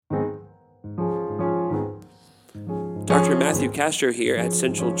Dr. Matthew Castro here at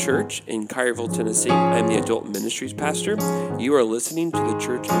Central Church in Collierville, Tennessee. I'm the Adult Ministries Pastor. You are listening to the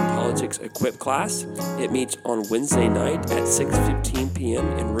Church and Politics Equip class. It meets on Wednesday night at 6:15 p.m.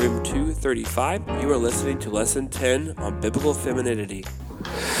 in room 235. You are listening to Lesson 10 on Biblical Femininity.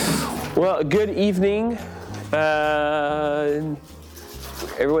 Well, good evening.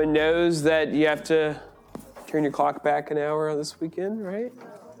 Everyone knows that you have to turn your clock back an hour this weekend, right?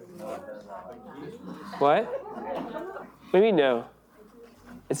 What? What do you mean no?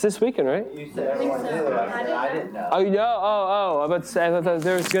 It's this weekend, right? You said everyone knew. I didn't know. Oh, you know? I thought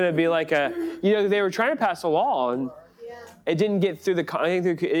there was going to be like a, they were trying to pass a law and it didn't get through it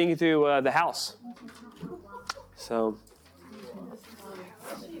didn't get through the House. So,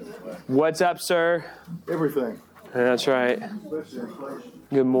 what's up, sir? Everything. That's right.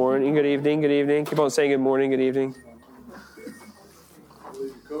 Good morning, good evening, good evening. Keep on saying good morning, good evening.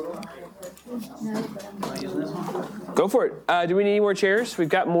 Go for it. Do we need any more chairs? We've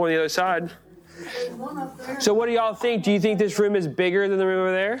got more on the other side. So what do y'all think? Do you think this room is bigger than the room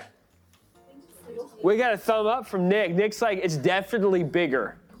over there? We got a thumb up from Nick. Nick's like, it's definitely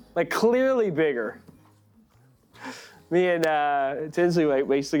bigger. Like, clearly bigger. Me and Tinsley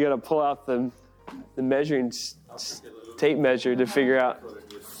basically got to pull out the measuring tape measure to figure out.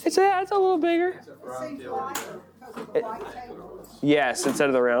 It's a little bigger. Yes, instead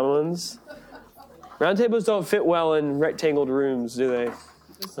of the round ones. Round tables don't fit well in rectangled rooms, do they?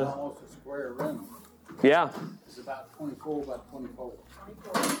 It's almost a square room. Yeah. It's about 24 by 24.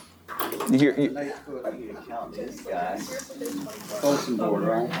 You Count this guy. Ocean board,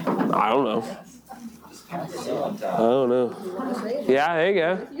 right? I don't know. Yeah, there you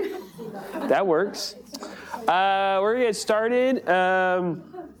go. That works. We're going to get started. We're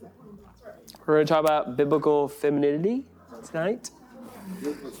going to talk about biblical femininity tonight.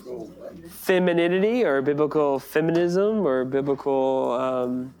 Femininity or biblical feminism or biblical,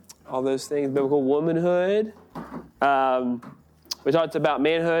 all those things, biblical womanhood. We talked about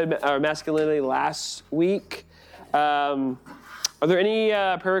manhood or masculinity last week. Are there any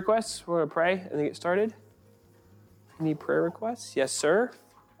prayer requests? We want to pray and then get started? Any prayer requests? Yes, sir.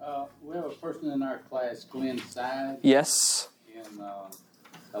 We have a person in our class, Glenn Side. Yes. And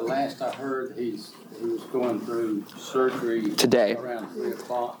the last I heard, he was going through surgery today around 3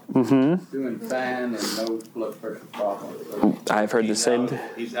 o'clock. Mm-hmm. Doing fine and no blood pressure problems. So I've heard the same.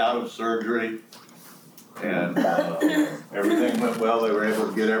 He's out of surgery, and everything went well. They were able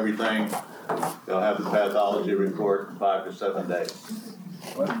to get everything. They'll have the pathology report in 5 to 7 days.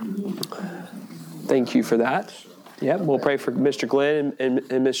 Thank you for that. Yep, we'll pray for Mr. Glenn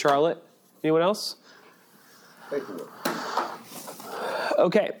and Miss Charlotte. Anyone else? take a look.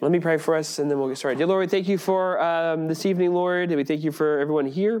 Okay, let me pray for us, and then we'll get started. Dear Lord, we thank you for this evening, Lord. We thank you for everyone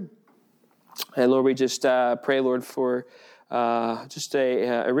here. And Lord, we just pray, Lord, for just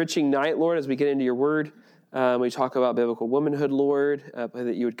a enriching night, Lord, as we get into your word. We talk about biblical womanhood, Lord,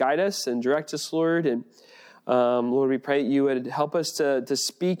 that you would guide us and direct us, Lord. And Lord, we pray that you would help us to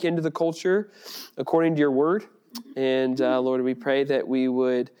speak into the culture according to your word. And Lord, we pray that we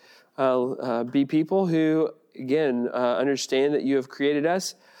would be people who, again, understand that you have created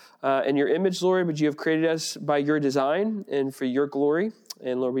us in your image, Lord, but you have created us by your design and for your glory.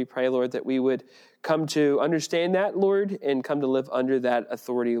 And Lord, we pray, Lord, that we would come to understand that, Lord, and come to live under that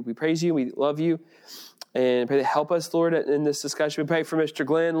authority. We praise you. We love you. And pray that help us, Lord, in this discussion. We pray for Mr.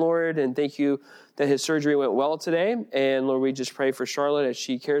 Glenn, Lord, and thank you that his surgery went well today. And Lord, we just pray for Charlotte as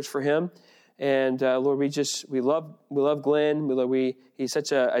she cares for him. And Lord, we love Glenn. He's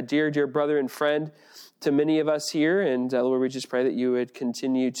such a dear brother and friend to many of us here. And Lord, we just pray that you would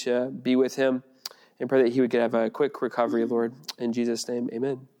continue to be with him and pray that he would have a quick recovery, Lord. In Jesus' name,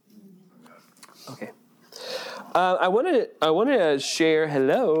 amen. Okay. I want to share.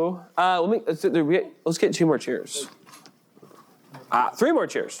 Hello. Let's get 2 more chairs. 3 more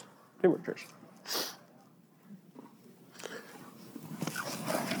chairs. 3 more chairs.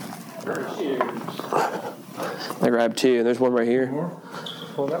 I grabbed 2, and there's one right here.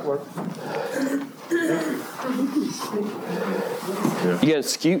 Well, that works. You got it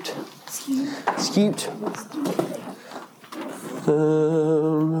scoot? Scoot.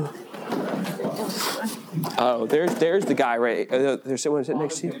 Oh, there's the guy, right? There's someone sitting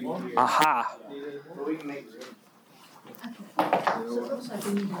next to you. Aha.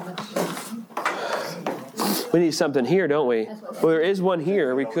 We need something here, don't we? Well, there is one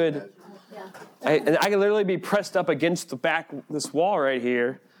here. We could. I could literally be pressed up against the back of this wall right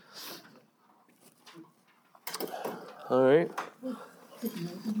here. All right.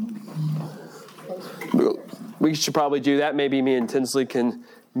 We should probably do that. Maybe me and Tinsley can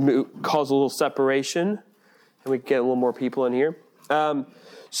cause a little separation and we can get a little more people in here.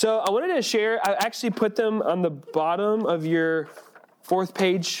 So I wanted to share, I actually put them on the bottom of your 4th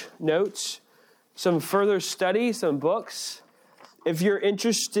page notes, some further study, some books. If you're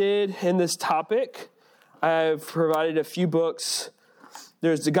interested in this topic, I've provided a few books.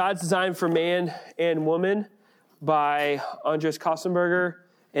 There's The God's Design for Man and Woman by Andres Kostenberger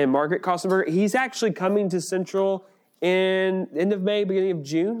and Margaret Kostenberger. He's actually coming to Central in end of May, beginning of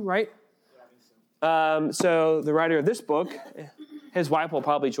June, right? So the writer of this book, his wife will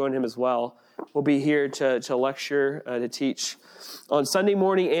probably join him as well, will be here to lecture, to teach on Sunday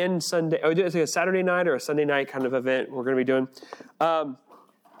morning and Sunday. It's like a Saturday night or a Sunday night kind of event we're going to be doing.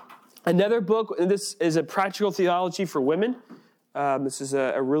 Another book, and this is a practical theology for women. This is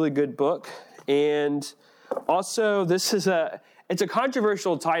a really good book. And also, it's a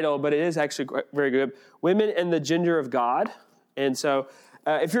controversial title, but it is actually very good. Women and the Gender of God. And so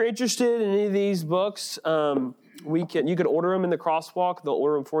if you're interested in any of these books, you can order them in the crosswalk. They'll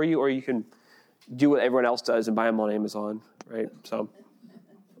order them for you, or you can do what everyone else does and buy them on Amazon, right? So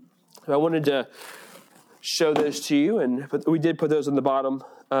I wanted to show those to you, but we did put those on the bottom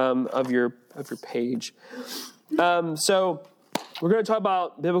of your page. So we're going to talk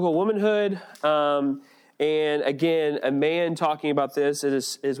about biblical womanhood, and again, a man talking about this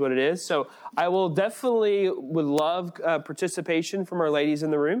is what it is. So I will definitely would love participation from our ladies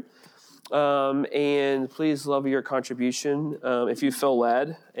in the room. And please love your contribution if you feel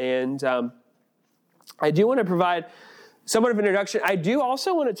led. And I do want to provide somewhat of an introduction. I do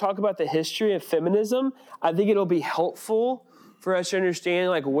also want to talk about the history of feminism. I think it'll be helpful for us to understand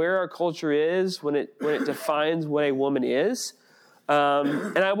like where our culture is when it defines what a woman is.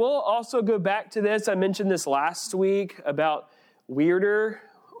 And I will also go back to this. I mentioned this last week about weirder,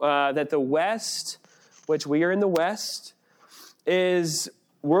 that the West, which we are in the West, is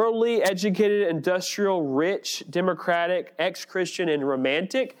worldly, educated, industrial, rich, democratic, ex-Christian, and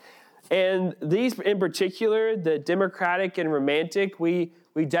romantic. And these in particular, the democratic and romantic, we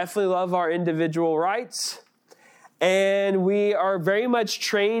definitely love our individual rights. And we are very much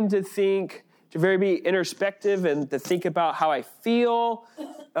trained to be introspective and to think about how I feel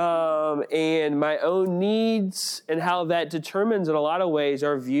and my own needs, and how that determines in a lot of ways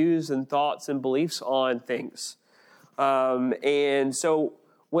our views and thoughts and beliefs on things. And so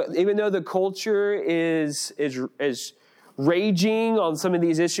even though the culture is raging on some of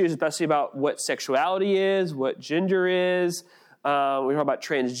these issues, especially about what sexuality is, what gender is, we talk about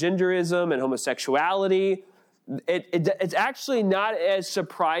transgenderism and homosexuality, it's actually not as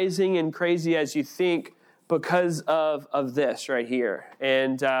surprising and crazy as you think because of this right here.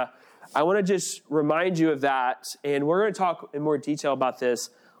 And I want to just remind you of that. And we're going to talk in more detail about this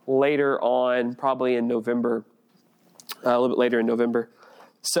later on, probably in November, a little bit later in November.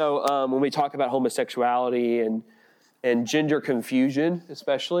 So when we talk about homosexuality and gender confusion,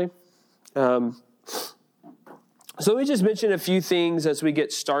 especially. So let me just mention a few things as we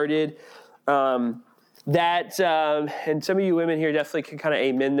get started. And some of you women here definitely can kind of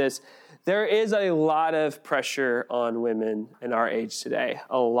amen this. There is a lot of pressure on women in our age today,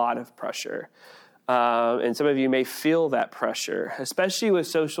 a lot of pressure. And some of you may feel that pressure, especially with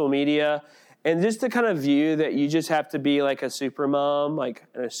social media. And just the kind of view that you just have to be like a super mom, like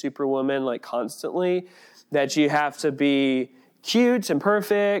a superwoman, like constantly, that you have to be cute and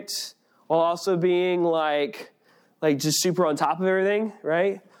perfect while also being like just super on top of everything,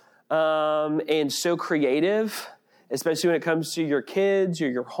 right? And so creative, especially when it comes to your kids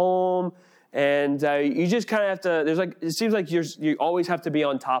or your home. And you just kind of have to, it seems like you always have to be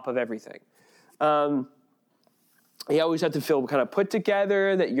on top of everything. You always have to feel kind of put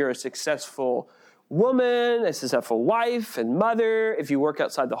together, that you're a successful woman, a successful wife and mother. If you work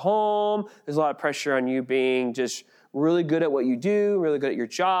outside the home, there's a lot of pressure on you being just really good at what you do, really good at your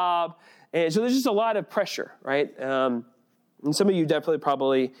job. And so there's just a lot of pressure, right? And some of you definitely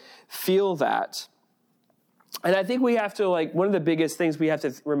probably feel that. And I think we have to, one of the biggest things we have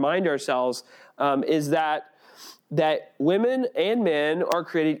to remind ourselves is that women and men are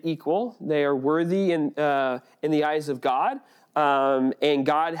created equal. They are worthy in the eyes of God. And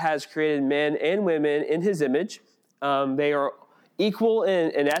God has created men and women in his image. They are equal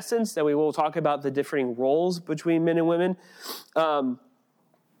in essence. That we will talk about the differing roles between men and women.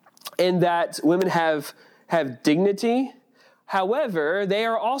 And that women have dignity. However, they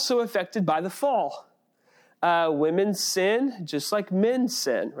are also affected by the fall. Women sin just like men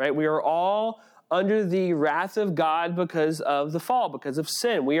sin, right? We are all under the wrath of God because of the fall, because of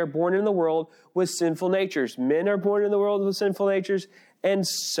sin. We are born in the world with sinful natures. Men are born in the world with sinful natures, and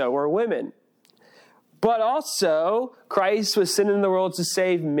so are women. But also, Christ was sent in the world to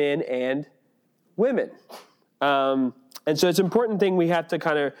save men and women. And so it's an important thing we have to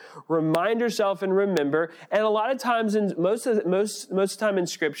kind of remind ourselves and remember. And a lot of times, most of the time in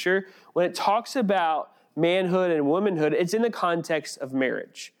Scripture, when it talks about manhood and womanhood, it's in the context of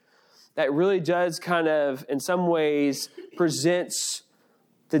marriage. That really does kind of, in some ways, presents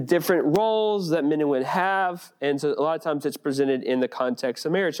the different roles that men and women have. And so a lot of times it's presented in the context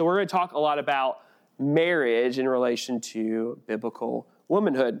of marriage. So we're going to talk a lot about marriage in relation to biblical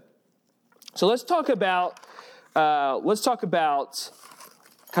womanhood. So let's talk about kind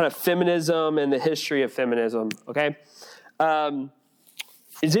of feminism and the history of feminism, okay?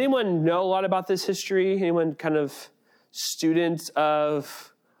 Does anyone know a lot about this history? Anyone kind of student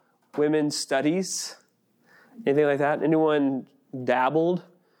of women's studies? Anything like that? Anyone dabbled?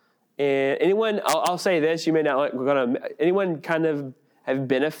 And anyone, I'll say this, you may not, anyone kind of have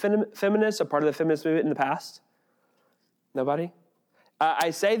been a feminist, a part of the feminist movement in the past? Nobody?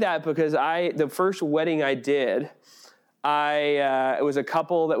 I say that because the first wedding I did, it was a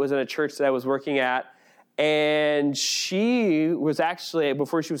couple that was in a church that I was working at, and she was actually,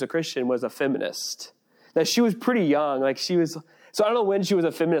 before she was a Christian, was a feminist. Now, she was pretty young. So I don't know when she was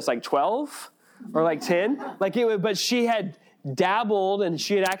a feminist, like 12 or like 10. But she had dabbled, and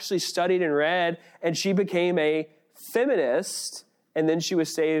she had actually studied and read, and she became a feminist, and then she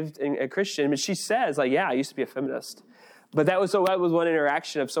was saved and a Christian. But she says, yeah, I used to be a feminist. But that was one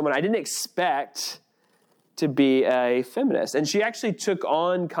interaction of someone I didn't expect to be a feminist. And she actually took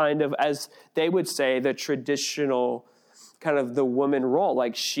on kind of, as they would say, the traditional kind of the woman role.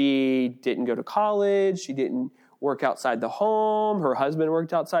 She didn't go to college. She didn't work outside the home. Her husband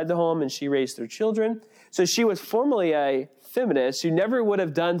worked outside the home, and she raised their children. So she was formerly a feminist who never would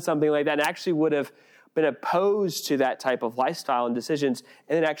have done something like that and actually would have been opposed to that type of lifestyle and decisions.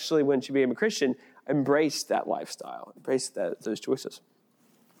 And then actually, when she became a Christian, embraced that lifestyle, embraced those choices.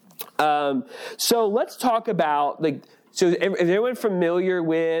 So let's talk about, so is everyone familiar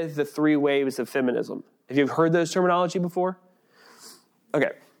with the 3 waves of feminism? Have you heard those terminology before?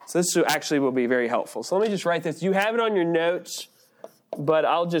 Okay, so this actually will be very helpful. So let me just write this. You have it on your notes, but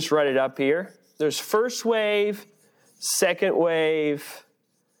I'll just write it up here. There's first wave, second wave,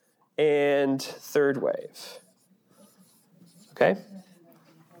 and third wave. Okay?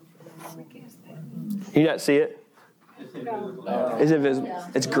 You not see it? It's invisible.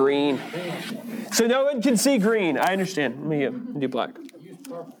 It's green. So no one can see green. I understand. Let me do black.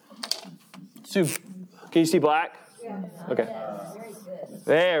 Sue, can you see black? Okay.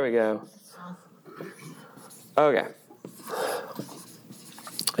 There we go. Okay.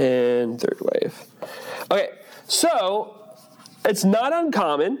 And third wave. Okay, so it's not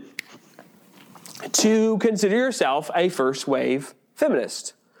uncommon to consider yourself a first wave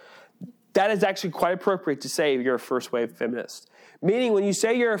feminist. That is actually quite appropriate to say you're a first wave feminist. Meaning when you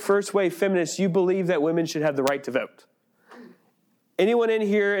say you're a first wave feminist, you believe that women should have the right to vote. Anyone in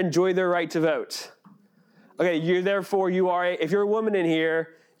here enjoy their right to vote? Okay, if you're a woman in here,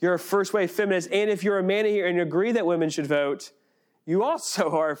 you're a first wave feminist. And if you're a man in here and you agree that women should vote, you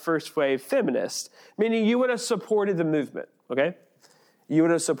also are a first wave feminist. Meaning you would have supported the movement, okay? You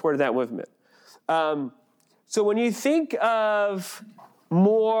would have supported that movement. So when you think of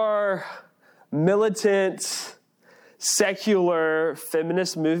more militant, secular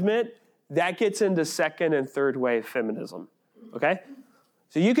feminist movement, that gets into second and third wave feminism, okay?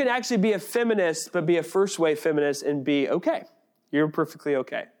 So you can actually be a feminist, but be a first wave feminist and be okay. You're perfectly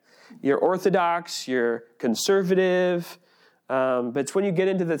okay. You're orthodox, you're conservative, but it's when you get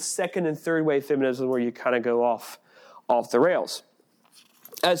into the second and third wave feminism where you kind of go off the rails.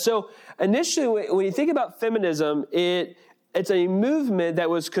 So initially, when you think about feminism, it's a movement that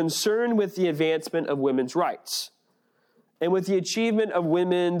was concerned with the advancement of women's rights and with the achievement of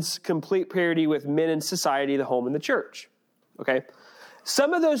women's complete parity with men in society, the home, and the church. Okay?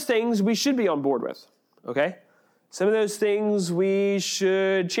 Some of those things we should be on board with. Okay? Some of those things we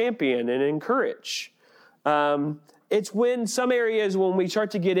should champion and encourage. It's when some areas when we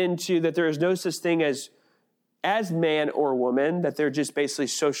start to get into that there is no such thing as man or woman, that they're just basically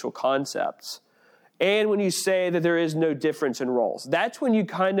social concepts. And when you say that there is no difference in roles, that's when you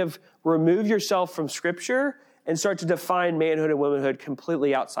kind of remove yourself from Scripture and start to define manhood and womanhood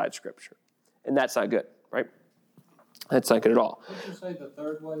completely outside Scripture. And that's not good, right? That's not good at all. What did you say the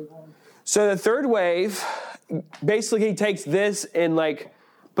third wave was? So the third wave basically takes this and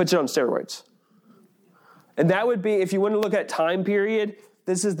puts it on steroids. And that would be, if you want to look at time period,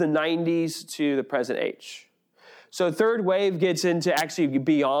 this is the 90s to the present age. So third wave gets into actually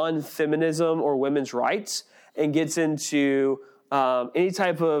beyond feminism or women's rights and gets into any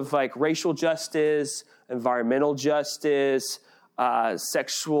type of racial justice, environmental justice,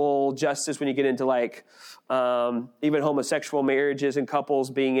 sexual justice, when you get into like even homosexual marriages and couples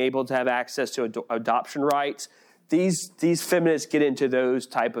being able to have access to adoption rights. These feminists get into those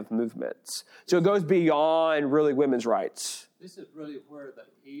type of movements. So it goes beyond really women's rights. This is really where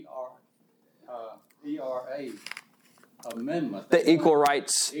the ERA amendment. The equal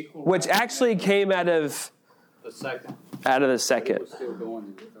rights, which actually came out of the second. Out of the second. It was still going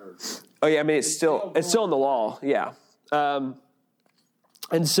in the third. Oh yeah, I mean it's still in the law. Yeah,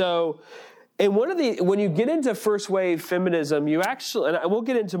 and so. And when you get into first wave feminism, you actually, and we'll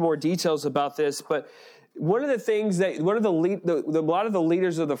get into more details about this, but one of the things that a lot of the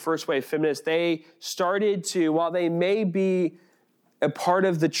leaders of the first wave feminists, they started to, while they may be a part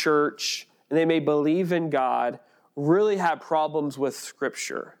of the church and they may believe in God, really have problems with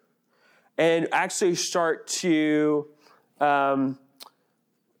Scripture, and actually start to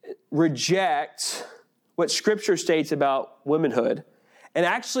reject what Scripture states about womanhood, and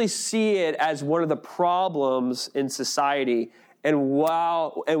actually see it as one of the problems in society, and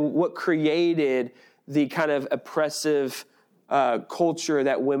what created the kind of oppressive culture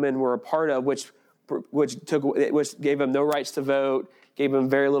that women were a part of, which gave them no rights to vote, gave them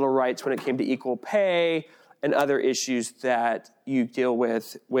very little rights when it came to equal pay and other issues that you deal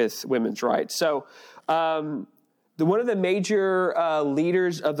with women's rights. So one of the major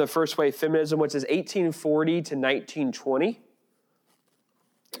leaders of the first wave feminism, which is 1840 to 1920,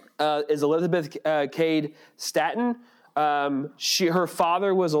 is Elizabeth Cady Stanton. Her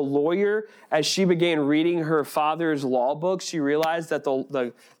father was a lawyer. As she began reading her father's law books, she realized that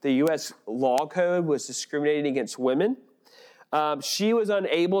the U.S. law code was discriminating against women. She was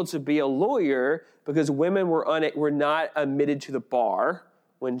unable to be a lawyer because women were not admitted to the bar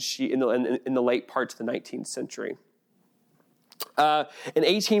when in the late parts of the 19th century. In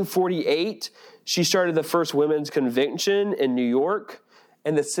 1848, she started the first women's convention in New York.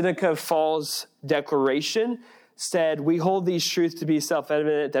 And the Seneca Falls Declaration said, "We hold these truths to be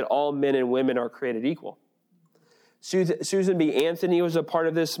self-evident that all men and women are created equal." Susan B. Anthony was a part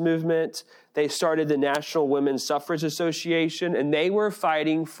of this movement. They started the National Women's Suffrage Association, and they were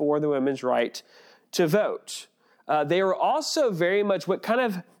fighting for the women's right to vote. They were also very much, what kind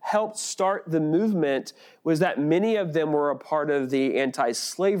of helped start the movement was that many of them were a part of the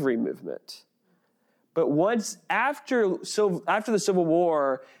anti-slavery movement. But once after the Civil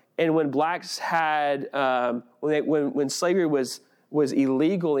War, and when blacks had when slavery was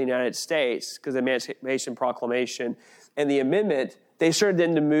illegal in the United States because of the Emancipation Proclamation and the amendment, they started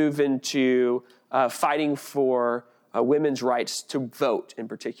then to move into fighting for women's rights to vote in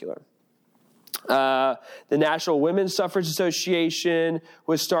particular. The National Women's Suffrage Association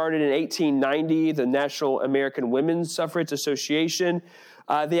was started in 1890. The National American Women's Suffrage Association.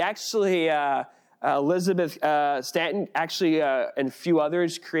 They actually. Elizabeth Stanton actually and a few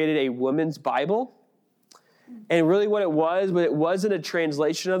others created a women's Bible. And really what it wasn't a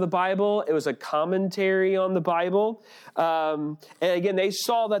translation of the Bible. It was a commentary on the Bible. And again, they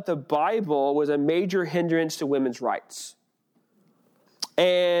saw that the Bible was a major hindrance to women's rights.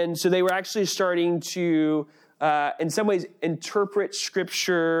 And so they were actually starting to, in some ways, interpret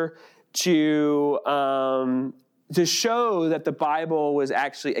Scripture to show that the Bible was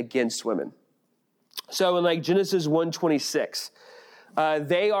actually against women. So in like Genesis 1:26,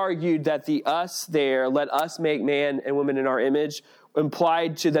 they argued that the us there, let us make man and woman in our image,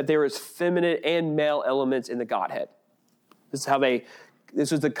 implied to that there was feminine and male elements in the Godhead. This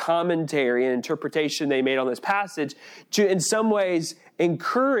was the commentary and interpretation they made on this passage to, in some ways,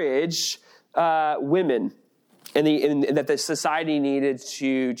 encourage women and that the society needed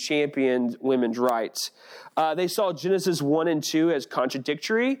to champion women's rights. They saw Genesis 1 and 2 as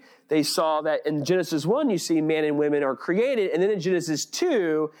contradictory. They saw that in Genesis 1, you see man and women are created. And then in Genesis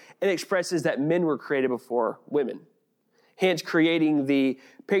 2, it expresses that men were created before women. Hence, creating the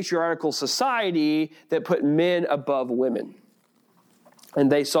patriarchal society that put men above women.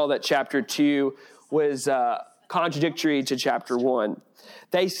 And they saw that chapter 2 was contradictory to chapter 1.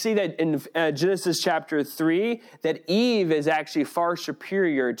 They see that in Genesis chapter 3, that Eve is actually far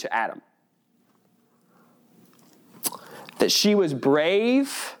superior to Adam. That she was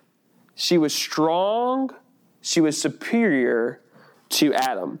brave, she was strong, she was superior to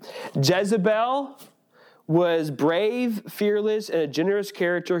Adam. Jezebel was brave, fearless, and a generous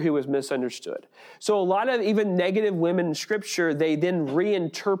character who was misunderstood. So a lot of even negative women in Scripture, they then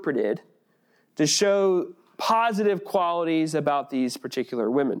reinterpreted to show positive qualities about these particular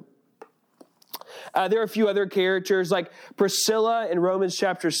women. There are a few other characters, like Priscilla in Romans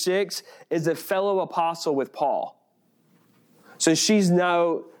chapter 6 is a fellow apostle with Paul. So she's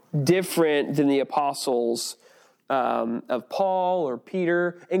no different than the apostles of Paul or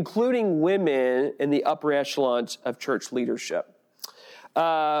Peter, including women in the upper echelons of church leadership.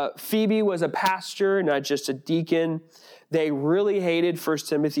 Phoebe was a pastor, not just a deacon. They really hated 1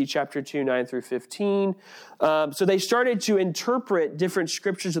 Timothy chapter 2, 9 through 15. So they started to interpret different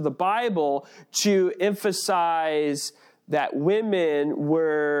scriptures of the Bible to emphasize that women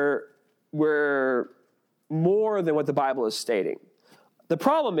were more than what the Bible is stating. The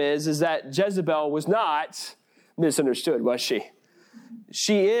problem is that Jezebel was not misunderstood, was she?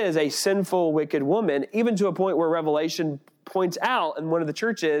 She is a sinful, wicked woman, even to a point where Revelation points out in one of the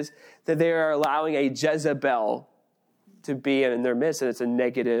churches that they are allowing a Jezebel to be in their midst,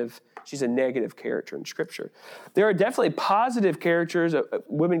 and she's a negative character in Scripture. There are definitely positive characters,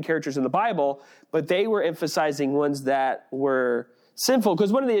 women characters in the Bible, but they were emphasizing ones that were sinful,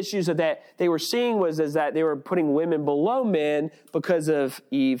 because one of the issues that they were seeing was that they were putting women below men because of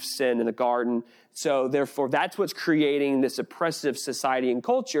Eve's sin in the garden. So therefore, that's what's creating this oppressive society and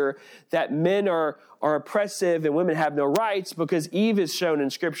culture, that men are oppressive and women have no rights, because Eve is shown in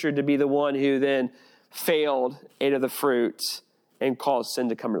Scripture to be the one who then failed, ate of the fruit, and caused sin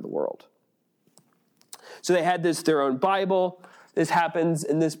to come into the world. So they had their own Bible. This happens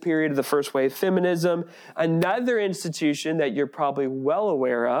in this period of the First Wave of Feminism. Another institution that you're probably well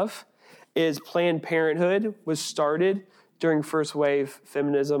aware of is Planned Parenthood, was started during First Wave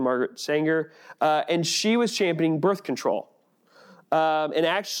Feminism, Margaret Sanger, and she was championing birth control. And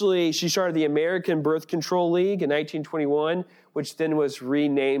actually, she started the American Birth Control League in 1921, which then was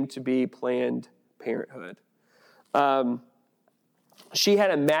renamed to be Planned Parenthood. She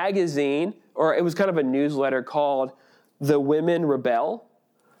had a magazine, or it was kind of a newsletter called The Women Rebel,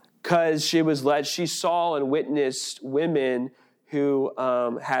 because she saw and witnessed women who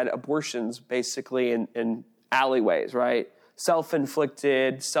had abortions basically in alleyways, right?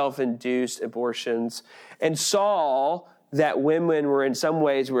 Self-inflicted, self-induced abortions, and saw that women were in some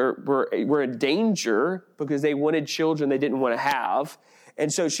ways were in danger because they wanted children they didn't want to have.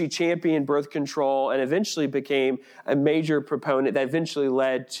 And so she championed birth control and eventually became a major proponent that eventually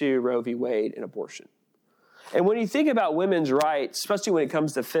led to Roe v. Wade and abortion. And when you think about women's rights, especially when it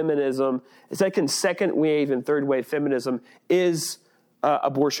comes to feminism, second wave and third wave feminism is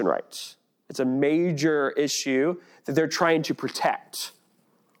abortion rights. It's a major issue that they're trying to protect.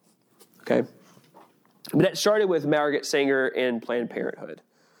 Okay? But that started with Margaret Sanger and Planned Parenthood.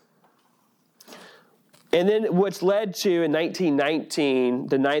 And then what's led to, in 1919,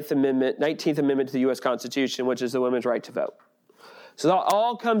 the 19th Amendment to the U.S. Constitution, which is the women's right to vote. So that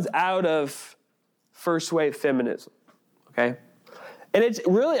all comes out of First Wave Feminism, okay? And it's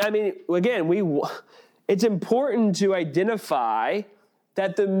really, it's important to identify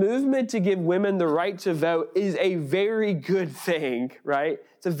that the movement to give women the right to vote is a very good thing, right?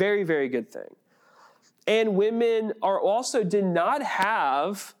 It's a very, very good thing. And women did not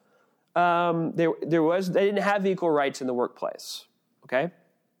have, they didn't have equal rights in the workplace, okay?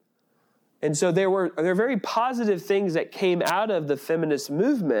 And so there are very positive things that came out of the feminist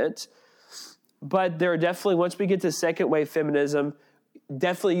movement, but there are definitely, once we get to second wave feminism,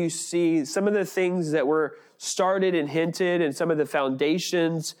 definitely you see some of the things that were started and hinted and some of the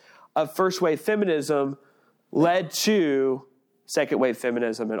foundations of first wave feminism led to second wave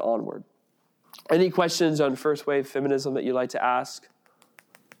feminism and onward. Any questions on first wave feminism that you'd like to ask?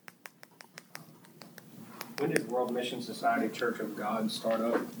 When did World Mission Society Church of God start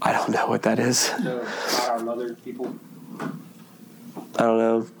up? I don't know what that is. So, about our mother people? I don't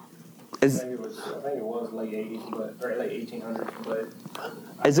know. I think it was late 80s, or late 1800s. But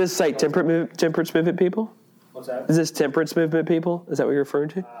is this like temperance movement people? What's that? Is this temperance movement people? Is that what you're referring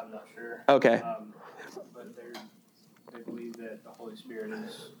to? I'm not sure. Okay. But they believe that the Holy Spirit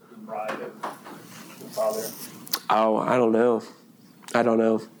is the bride of the Father. Oh, I don't know.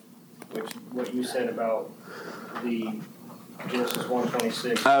 Which, what you said about the Genesis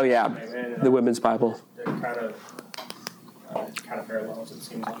 1:26. Oh, yeah. Amen, The Women's Bible. That kind of parallels, it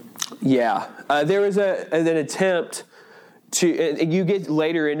seems like. Yeah. There was an attempt to, and you get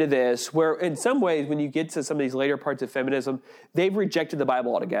later into this, where in some ways, when you get to some of these later parts of feminism, they've rejected the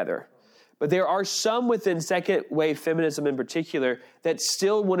Bible altogether. But there are some within second wave feminism in particular that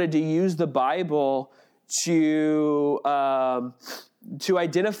still wanted to use the Bible to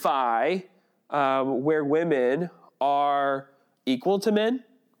identify where women are equal to men,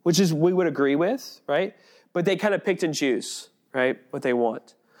 which is we would agree with, right? But they kind of picked and choose, right, what they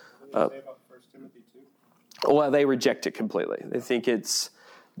want. What do you say about First Timothy 2? Well, they reject it completely. They think it's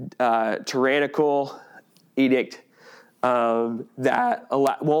tyrannical edict that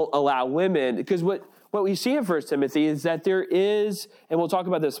won't allow women, because what we see in First Timothy is that there is, and we'll talk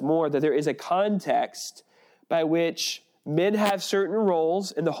about this more, that there is a context by which men have certain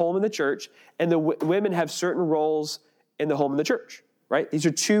roles in the home and the church, and the women have certain roles in the home and the church, right? These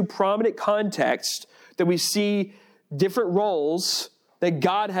are two prominent contexts that we see different roles that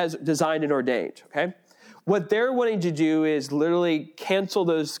God has designed and ordained, okay? What they're wanting to do is literally cancel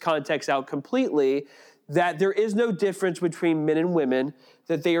those contexts out completely, that there is no difference between men and women,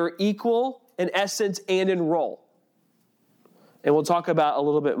 that they are equal in essence and in role. And we'll talk about a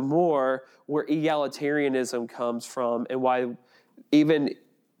little bit more where egalitarianism comes from and why even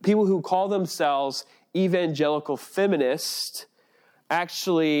people who call themselves evangelical feminists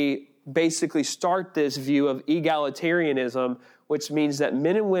actually basically start this view of egalitarianism, which means that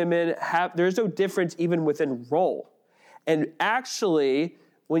men and women there's no difference even within role. And actually,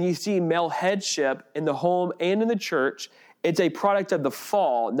 when you see male headship in the home and in the church, it's a product of the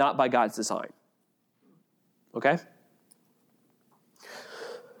fall, not by God's design. Okay?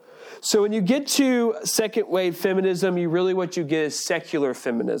 So when you get to second wave feminism, what you get is secular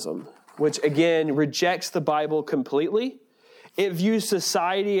feminism, which again rejects the Bible completely. It views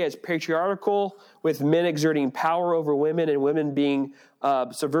society as patriarchal, with men exerting power over women and women being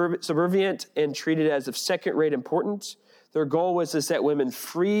subservient and treated as of second-rate importance. Their goal was to set women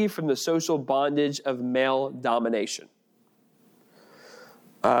free from the social bondage of male domination.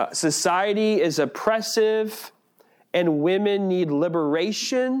 Society is oppressive, and women need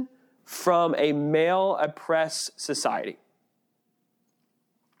liberation from a male-oppressed society.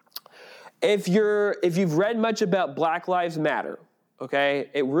 If you've read much about Black Lives Matter, okay,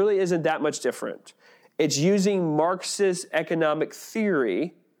 it really isn't that much different. It's using Marxist economic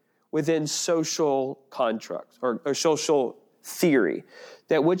theory within social constructs or social theory.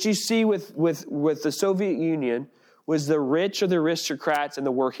 That what you see with the Soviet Union was the rich or the aristocrats and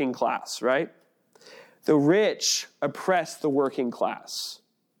the working class, right? The rich oppressed the working class.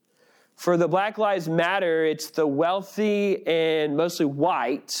 For the Black Lives Matter, it's the wealthy and mostly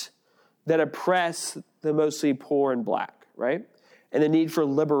white that oppress the mostly poor and black, right? And the need for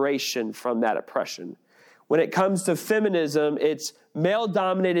liberation from that oppression. When it comes to feminism, it's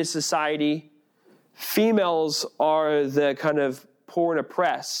male-dominated society. Females are the kind of poor and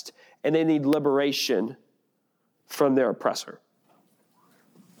oppressed, and they need liberation from their oppressor.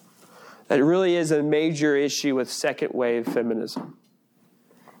 That really is a major issue with second wave feminism.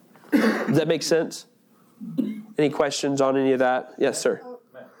 Does that make sense? Any questions on any of that? Yes, sir.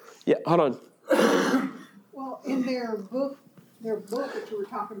 Yeah, hold on. Well, in their book that you were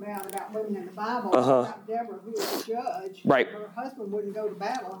talking about women in the Bible, about Deborah, who was a judge. Right. Her husband wouldn't go to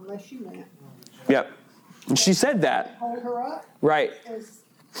battle unless she went. Yep. And she said that. Hold her up. Right. As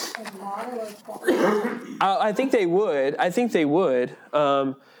a model of quality. I think they would.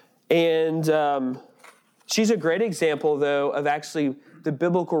 She's a great example, though, of actually the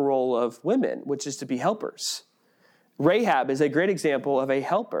biblical role of women, which is to be helpers. Rahab is a great example of a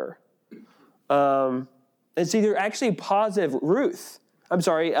helper. And see, they're actually positive.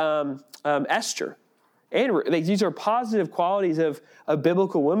 Esther. And these are positive qualities of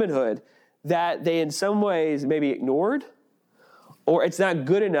biblical womanhood that they in some ways maybe ignored, or it's not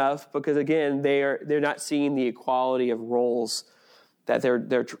good enough because, again, they're not seeing the equality of roles that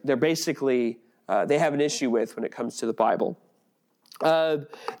they're basically they have an issue with when it comes to the Bible. There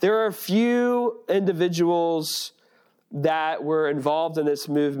are a few individuals that were involved in this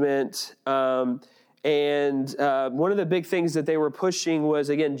movement, and one of the big things that they were pushing was,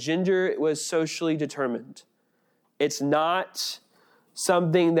 again, gender was socially determined. It's not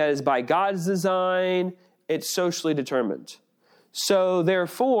something that is by God's design. It's socially determined. So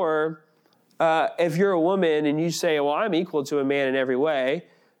therefore, if you're a woman and you say, well, I'm equal to a man in every way,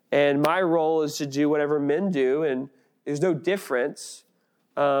 and my role is to do whatever men do, and there's no difference,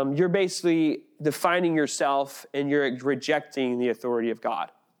 you're basically defining yourself and you're rejecting the authority of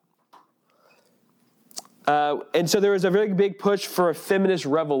God. And so there was a very big push for a feminist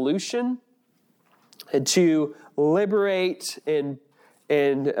revolution and to liberate and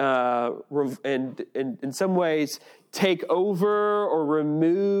in some ways take over or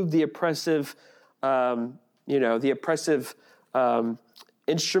remove the oppressive,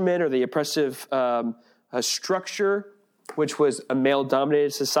 instrument or the oppressive structure, which was a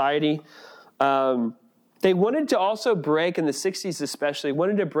male-dominated society. They wanted to also break, in the 60s especially,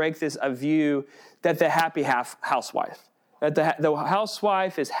 wanted to break this view that the happy housewife, that the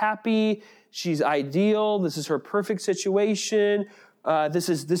housewife is happy, she's ideal, this is her perfect situation, this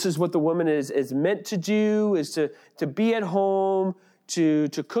is what the woman is meant to do, is to be at home, to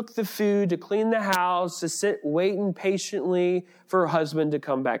cook the food, to clean the house, to sit waiting patiently for her husband to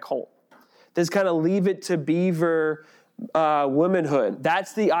come back home. This kind of leave it to beaver womanhood.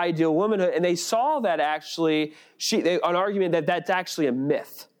 That's the ideal womanhood. And they saw that actually, an argument that that's actually a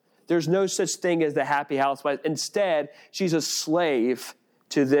myth. There's no such thing as the happy housewife. Instead, she's a slave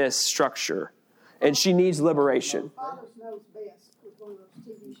to this structure. And she needs liberation. Father's Knows Best was one of those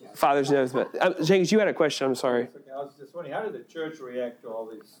TV shows. Father's Knows Best. James, you had a question. I'm sorry. I was just wondering, how did the church react to all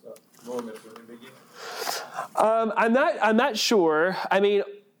these movements in the beginning? I'm not sure. I mean,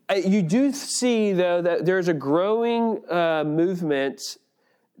 you do see, though, that there's a growing movement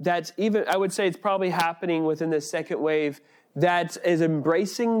that's even, I would say it's probably happening within the second wave, that is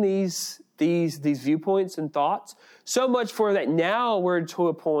embracing these viewpoints and thoughts. So much for that now we're to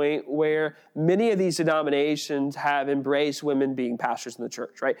a point where many of these denominations have embraced women being pastors in the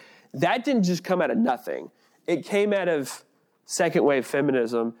church, right? That didn't just come out of nothing. It came out of second wave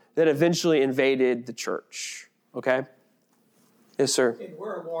feminism that eventually invaded the church, okay? Yes, sir. In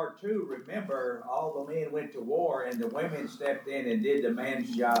World War II, remember, all the men went to war and the women stepped in and did the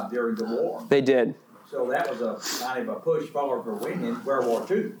man's job during the war. They did. So that was a kind of a push forward for women in World War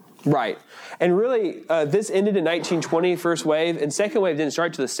II. Right. And really, this ended in 1920, first wave, and second wave didn't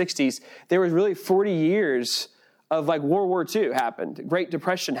start to the 60s. There was really 40 years of like World War II happened. Great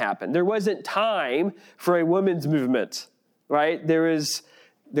Depression happened. There wasn't time for a women's movement, right? There was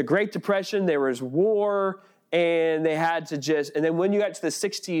the Great Depression, there was war, and they had to just, and then when you got to the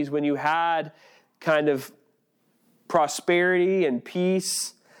 60s, when you had kind of prosperity and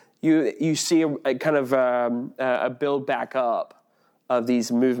peace, you see a kind of a build back up of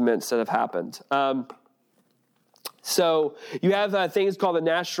these movements that have happened. So you have things called the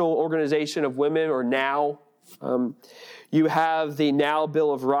National Organization of Women, or NOW. You have the NOW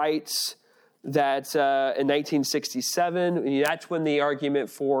Bill of Rights that in 1967, that's when the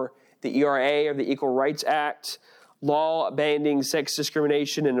argument for the ERA, or the Equal Rights Act, law banning sex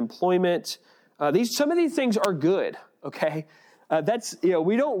discrimination in employment. Some of these things are good, okay?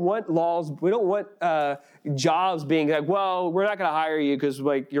 We don't want laws, we don't want jobs being like, well, we're not going to hire you because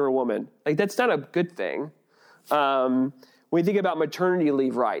like you're a woman. Like that's not a good thing. When you think about maternity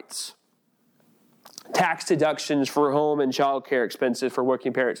leave rights, tax deductions for home and child care expenses for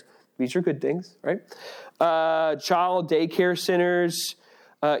working parents, these are good things, right? Child daycare centers,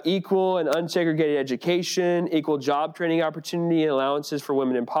 equal and unsegregated education, equal job training opportunity and allowances for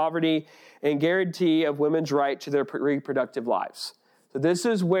women in poverty, and guarantee of women's right to their reproductive lives. So this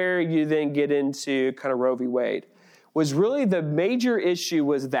is where you then get into kind of Roe v. Wade. Was really the major issue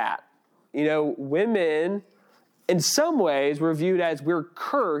was that, women in some ways were viewed as we're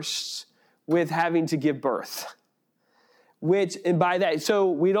cursed with having to give birth. And by that, so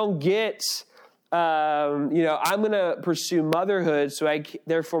we don't get, I'm going to pursue motherhood, so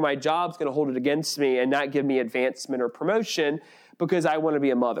therefore my job's going to hold it against me and not give me advancement or promotion because I want to be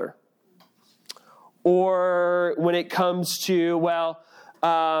a mother. Or when it comes to,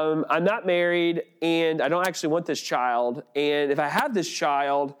 I'm not married and I don't actually want this child, and if I have this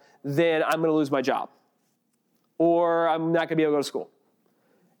child, then I'm going to lose my job. Or I'm not going to be able to go to school.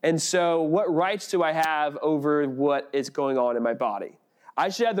 And so what rights do I have over what is going on in my body? I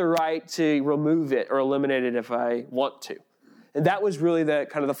should have the right to remove it or eliminate it if I want to. And that was really the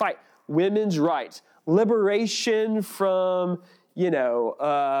kind of the fight. Women's rights. Liberation from,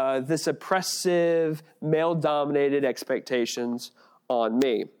 this oppressive, male-dominated expectations on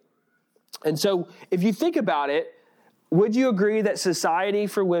me. And so if you think about it, would you agree that society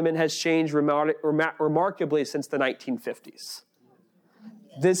for women has changed remarkably since the 1950s?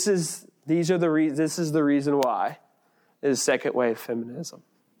 This is the reason why. It is second wave feminism.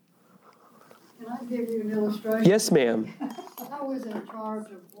 Can I give you an illustration? Yes, ma'am. I was in charge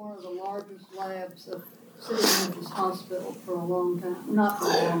of one of the largest labs of City Memphis Hospital for a long time. Not for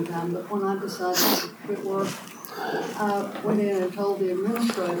a long time, but when I decided to quit work, I went in and told the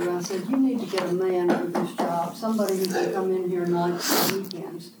administrator, I said, you need to get a man for this job, somebody who can come in here nights and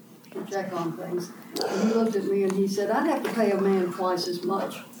weekends to check on things. And he looked at me and he said, I'd have to pay a man twice as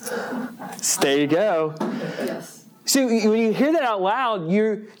much. There you go. Yes. So when you hear that out loud,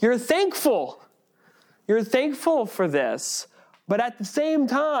 you're thankful. You're thankful for this. But at the same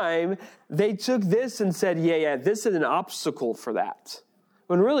time, they took this and said, yeah, this is an obstacle for that.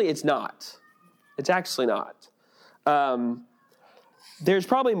 When really it's not. It's actually not. There's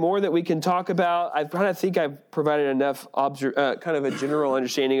probably more that we can talk about. I kind of think I've provided enough kind of a general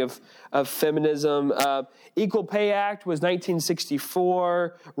understanding of feminism. Equal Pay Act was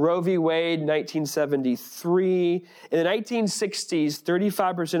 1964. Roe v. Wade, 1973. In the 1960s,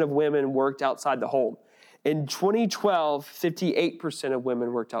 35% of women worked outside the home. In 2012, 58% of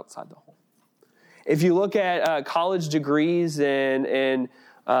women worked outside the home. If you look at college degrees and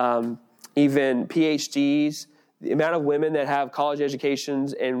even PhDs, the amount of women that have college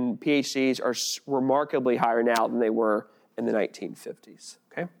educations and PhDs are remarkably higher now than they were in the 1950s.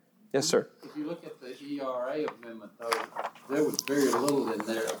 Okay? Yes, sir. If you look at the ERA amendment, though, there was very little in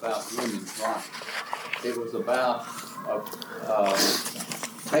there about women's rights. It was about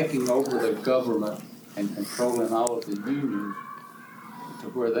taking over the government and controlling all of the unions to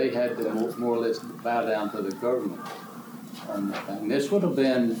where they had to more or less bow down to the government. And this would have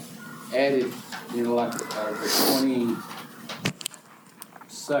been added, like the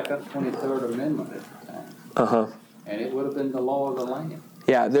 22nd, 23rd Amendment at the time. Uh-huh. And it would have been the law of the land.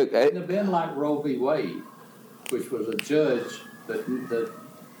 Yeah. It wouldn't have been like Roe v. Wade, which was a judge, the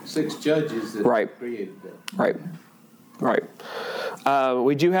 6 judges that created that. Right.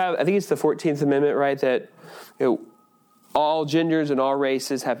 We do have, I think it's the 14th Amendment, right, that all genders and all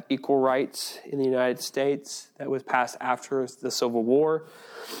races have equal rights in the United States. That was passed after the Civil War.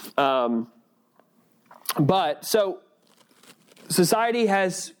 But so society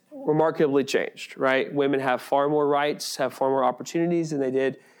has remarkably changed, right? Women have far more rights, have far more opportunities than they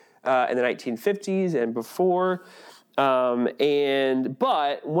did in the 1950s and before.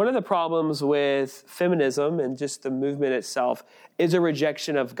 But one of the problems with feminism and just the movement itself is a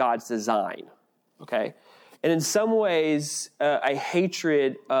rejection of God's design, okay? And in some ways, a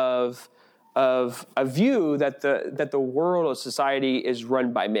hatred of a view that the world of society is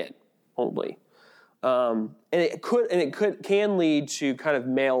run by men only, and it can lead to kind of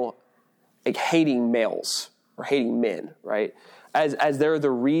male, like hating males or hating men, right? As they're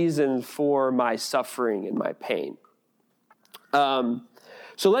the reason for my suffering and my pain.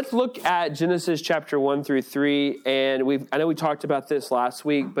 So let's look at Genesis chapter 1 through 3, and I know we talked about this last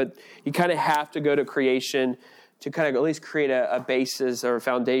week, but you kind of have to go to creation to kind of at least create a basis or a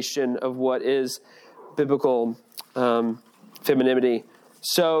foundation of what is biblical femininity.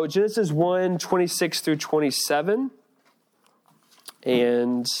 So Genesis 1, 26 through 27,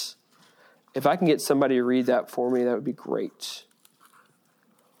 and if I can get somebody to read that for me, that would be great.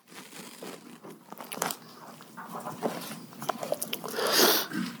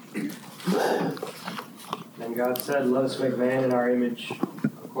 And God said, "Let us make man in our image,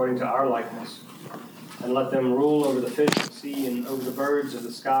 according to our likeness, and let them rule over the fish of the sea, and over the birds of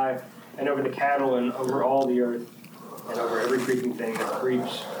the sky, and over the cattle, and over all the earth, and over every creeping thing that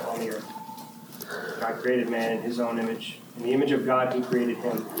creeps on the earth." God created man in his own image. In the image of God he created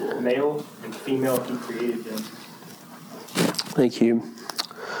him. Male and female he created them. Thank you.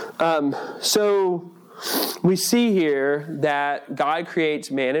 So we see here that God creates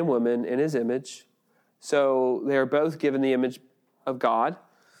man and woman in his image. So they're both given the image of God.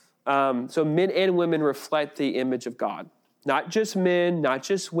 So men and women reflect the image of God. Not just men, not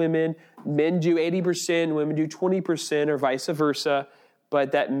just women. Men do 80%, women do 20%, or vice versa.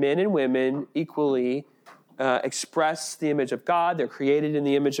 But that men and women equally express the image of God. They're created in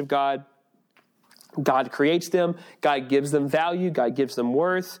the image of God. God creates them. God gives them value. God gives them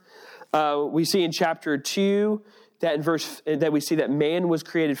worth. We see in chapter 2 that we see that man was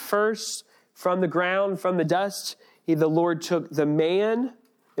created first from the ground, from the dust. The Lord took the man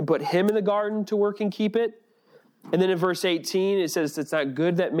and put him in the garden to work and keep it. And then in verse 18, it says, "It's not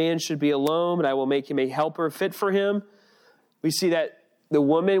good that man should be alone, but I will make him a helper fit for him." We see that the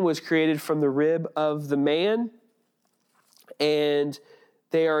woman was created from the rib of the man, and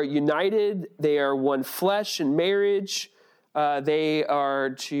they are united. They are one flesh in marriage. They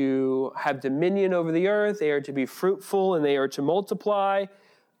are to have dominion over the earth. They are to be fruitful, and they are to multiply.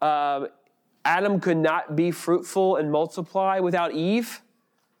 Adam could not be fruitful and multiply without Eve.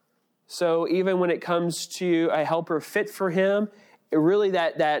 So even when it comes to a helper fit for him,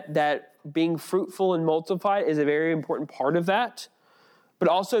 that being fruitful and multiply is a very important part of that. But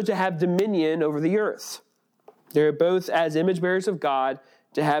also to have dominion over the earth. They're both as image bearers of God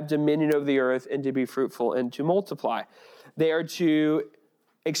to have dominion over the earth and to be fruitful and to multiply. They are to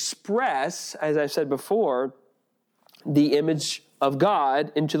express, as I've said before, the image of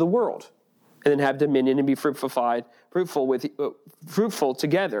God into the world, and then have dominion and be fruitful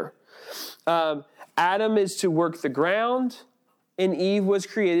together. Adam is to work the ground, and Eve was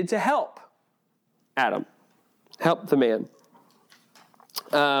created to help Adam, help the man.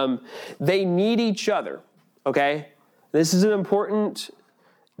 They need each other, okay? This is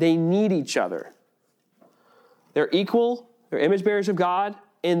they need each other. They're equal, they're image bearers of God,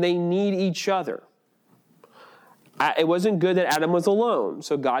 and they need each other. It wasn't good that Adam was alone,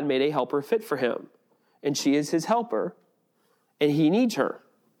 so God made a helper fit for him. And she is his helper, and he needs her,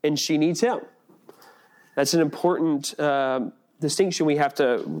 and she needs him. That's an important distinction we have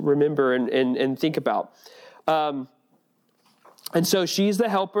to remember and think about. And so she's the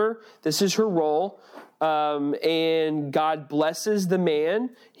helper. This is her role. and God blesses the man.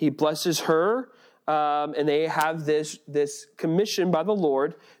 He blesses her, and they have this commission by the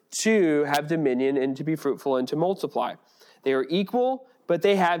Lord to have dominion and to be fruitful and to multiply. They are equal, but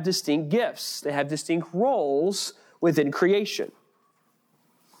they have distinct gifts. They have distinct roles within creation.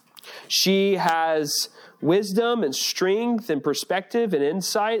 She has wisdom and strength and perspective and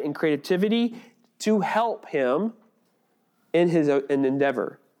insight and creativity to help him in his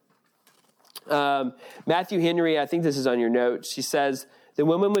endeavor. Matthew Henry, I think this is on your notes, he says, the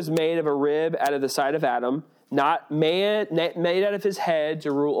woman was made of a rib out of the side of Adam, not made out of his head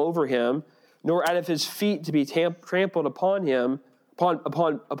to rule over him, nor out of his feet to be trampled upon him,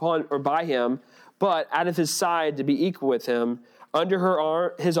 upon or by him, but out of his side to be equal with him,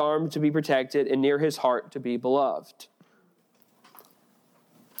 under his arm to be protected, and near his heart to be beloved.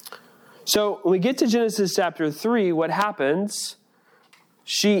 So when we get to Genesis chapter 3, what happens?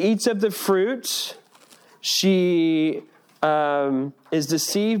 She eats of the fruit. She is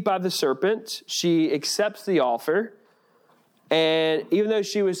deceived by the serpent. She accepts the offer. And even though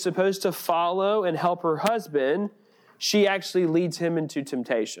she was supposed to follow and help her husband, she actually leads him into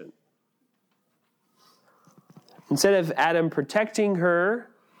temptation. Instead of Adam protecting her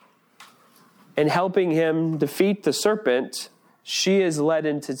and helping him defeat the serpent, she is led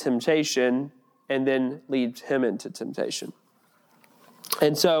into temptation and then leads him into temptation.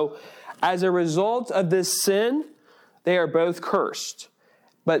 And so, as a result of this sin, they are both cursed.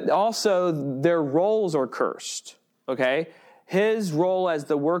 But also, their roles are cursed. Okay? His role as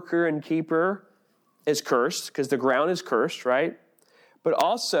the worker and keeper is cursed, because the ground is cursed, right? But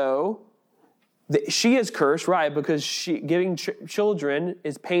also, she is cursed, right? Because giving children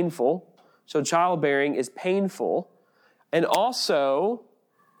is painful. So childbearing is painful. And also,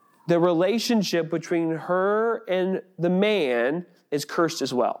 the relationship between her and the man is cursed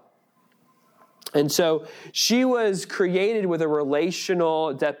as well. And so she was created with a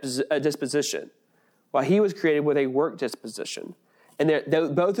relational disposition, while he was created with a work disposition. And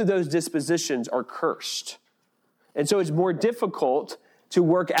both of those dispositions are cursed. And so it's more difficult to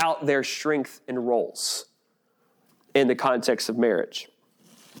work out their strength and roles in the context of marriage.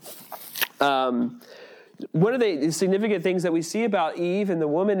 One of the significant things that we see about Eve and the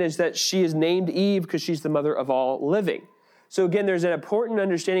woman is that she is named Eve because she's the mother of all living. So again, there's an important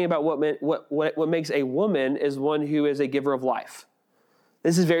understanding about what makes a woman is one who is a giver of life.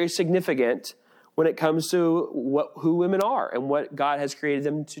 This is very significant when it comes to who women are and what God has created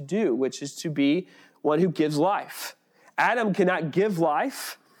them to do, which is to be one who gives life. Adam cannot give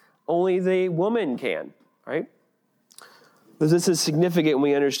life, only the woman can, right? This is significant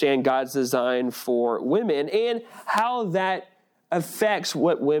when we understand God's design for women and how that affects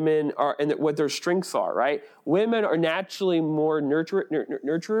what women are and what their strengths are, right? Women are naturally more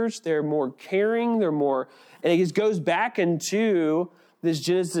nurturers. They're more caring. They're more, and it just goes back into this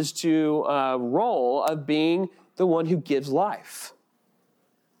Genesis 2 role of being the one who gives life.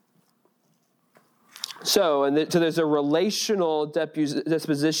 So there's a relational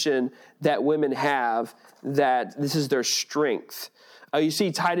disposition that women have, that this is their strength. You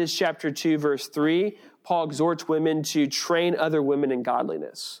see Titus chapter 2, verse 3, Paul exhorts women to train other women in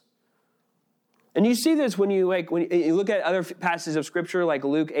godliness. And you see this when you look at other passages of Scripture like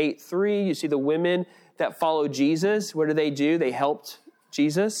Luke 8:3, you see the women that follow Jesus. What do? They helped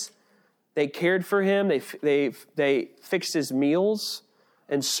Jesus. They cared for him. They fixed his meals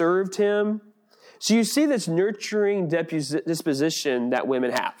and served him. So you see this nurturing disposition that women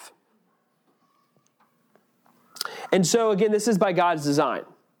have. And so, again, this is by God's design.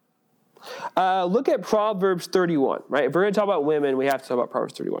 Look at Proverbs 31, right? If we're going to talk about women, we have to talk about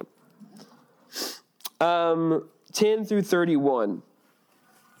Proverbs 31. 10 through 31.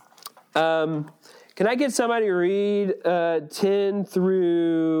 Can I get somebody to read 10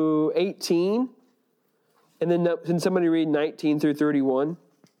 through 18? And then can somebody read 19 through 31?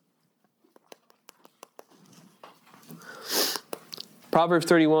 Proverbs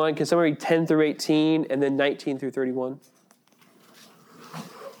 31, can somebody read 10 through 18 and then 19 through 31?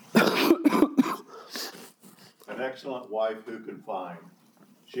 An excellent wife who can find.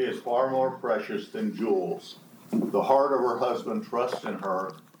 She is far more precious than jewels. The heart of her husband trusts in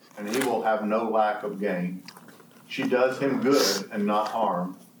her, and he will have no lack of gain. She does him good and not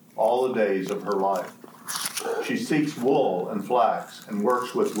harm all the days of her life. She seeks wool and flax and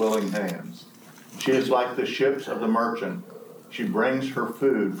works with willing hands. She is like the ships of the merchant. She brings her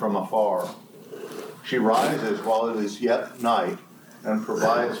food from afar. She rises while it is yet night and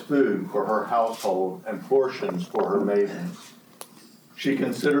provides food for her household and portions for her maidens. She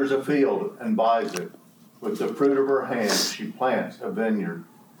considers a field and buys it. With the fruit of her hands, she plants a vineyard.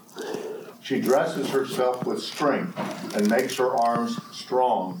 She dresses herself with strength and makes her arms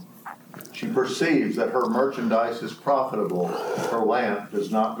strong. She perceives that her merchandise is profitable. Her lamp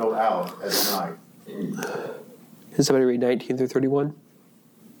does not go out at night. Can somebody read 19 through 31?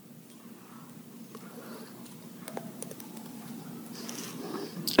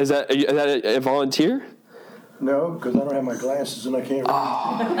 Is that a volunteer? No, because I don't have my glasses and I can't read.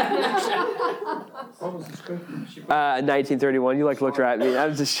 What was the scripture? 1931. You looked right at me. I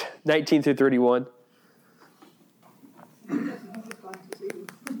was just 19 through 31.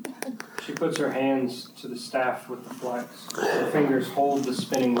 She puts her hands to the staff with the flax. Her fingers hold the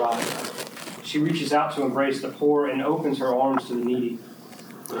spinning rod. She reaches out to embrace the poor and opens her arms to the needy.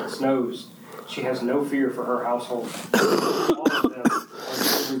 When it snows, she has no fear for her household. All of them are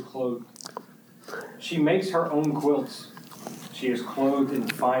fully clothed. She makes her own quilts. She is clothed in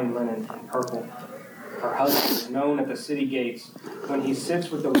fine linen and purple. Her husband is known at the city gates when he sits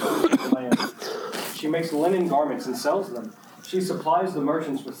with the women of the land. She makes linen garments and sells them. She supplies the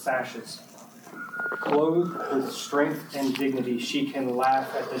merchants with sashes. Clothed with strength and dignity, she can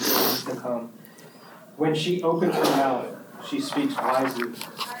laugh at the days to come. When she opens her mouth, she speaks wisely.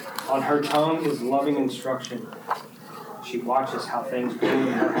 On her tongue is loving instruction. She watches how things go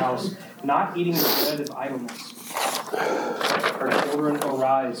in her house, not eating the bread of idleness. Her children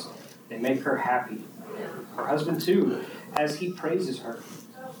arise. They make her happy. Her husband, too, as he praises her.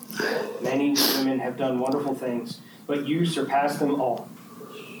 Many women have done wonderful things, but you surpass them all.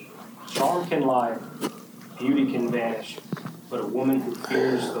 Charm can lie, beauty can vanish, but a woman who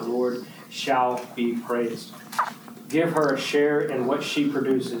fears the Lord shall be praised. Give her a share in what she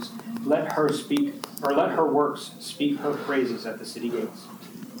produces. Let her works speak her praises at the city gates.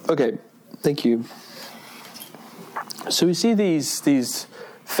 Okay, thank you. So we see these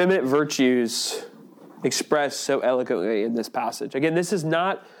feminine virtues expressed so eloquently in this passage. Again, this is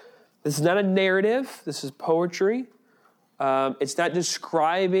not a narrative. This is poetry. It's not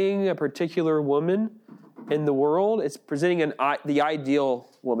describing a particular woman in the world. It's presenting the ideal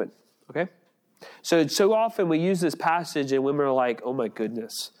woman. Okay, so often we use this passage and women are like, "Oh my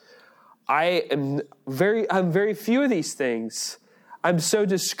goodness, I'm very few of these things. I'm so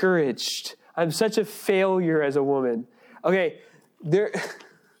discouraged. I'm such a failure as a woman." Okay,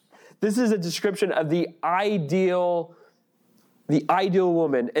 this is a description of the ideal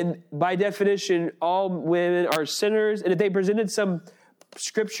woman. And by definition, all women are sinners. And if they presented some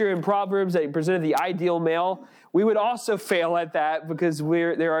scripture in Proverbs that presented the ideal male, we would also fail at that because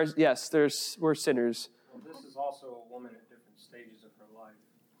we're sinners. Well, this is also a woman at different stages of her life.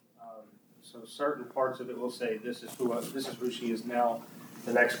 So certain parts of it will say, this is who she is now.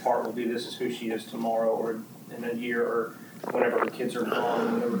 The next part will be, this is who she is tomorrow, or in a year, or whenever her kids are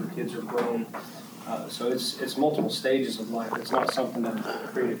gone, whenever her kids are grown. So it's multiple stages of life. It's not something to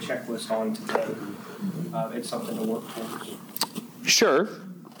create a checklist on today. It's something to work towards. Sure.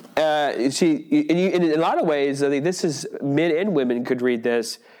 In a lot of ways, I think this is, men and women could read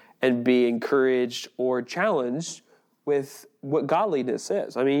this and be encouraged or challenged with what godliness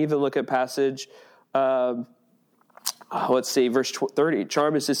is. I mean, even look at passage, let's see, verse 30.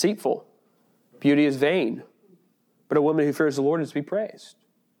 Charm is deceitful. Beauty is vain. But a woman who fears the Lord is to be praised.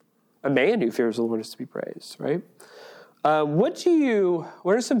 A man who fears the Lord is to be praised, right? What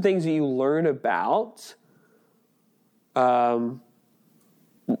are some things that you learn about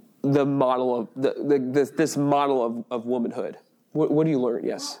the model of this model of womanhood? What do you learn?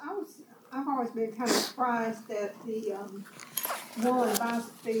 Yes. Well, I've always been kind of surprised that the woman buys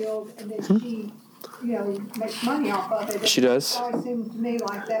the field and then she, makes money off of it. She does. It always seemed to me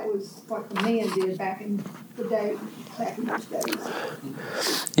like that was what the men did back in those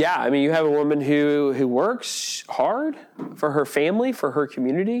days. Yeah, I mean, you have a woman who works hard for her family, for her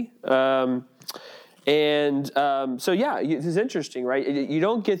community. So this is interesting, right? You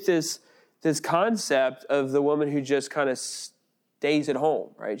don't get this concept of the woman who just kind of stays at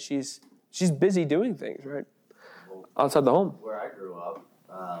home, right? She's busy doing things, right? Outside the home. Where I grew up,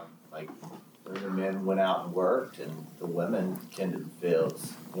 the men went out and worked, and the women tended the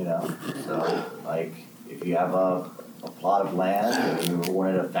fields, So, if you have a plot of land and you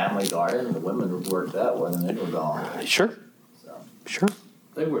wanted a family garden, the women would work that one, and they were gone. Sure. Sure.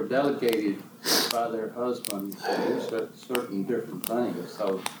 They were delegated by their husband to do certain different things.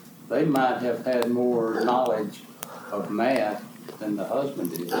 So they might have had more knowledge of math than the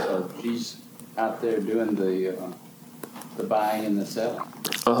husband did. So she's out there doing the buying and the selling.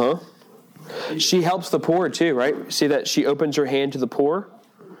 Uh-huh. She helps the poor too, right? See that she opens her hand to the poor,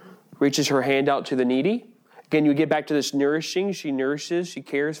 reaches her hand out to the needy. Again, you get back to this nourishing. She nourishes, she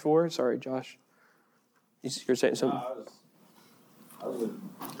cares for. Sorry, Josh. You're saying something? husband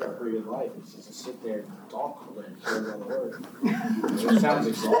got a pretty good life. It's just to sit there and talk all day and share all the word. It sounds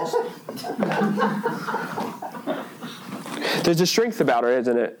exhausting. There's a strength about her,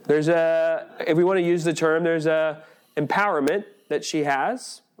 isn't it? If we want to use the term, there's a empowerment that she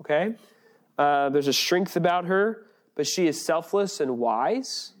has, okay? There's a strength about her, but she is selfless and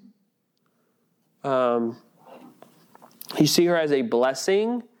wise. You see her as a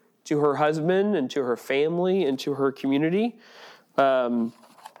blessing to her husband and to her family and to her community.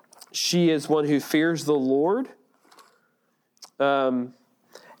 She is one who fears the Lord. And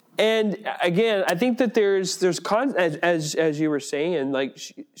again, I think that there's as you were saying, like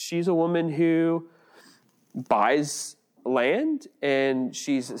she's a woman who buys land, and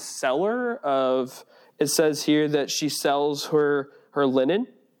she's a seller of. It says here that she sells her linen.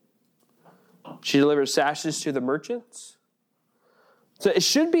 She delivers sashes to the merchants. So it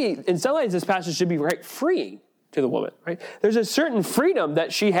should be, in some ways, this passage should be right freeing to the woman, right? There's a certain freedom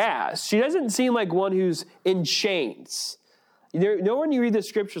that she has. She doesn't seem like one who's in chains. No one you read the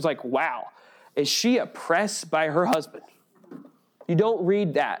scriptures like, wow, is she oppressed by her husband? You don't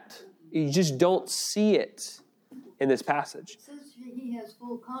read that. You just don't see it in this passage. It says he has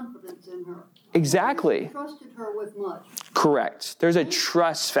full confidence in her. Exactly. He trusted her with much. Correct. There's a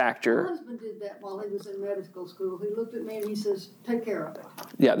trust factor. My husband did that while he was in medical school. He looked at me and he says, take care of it.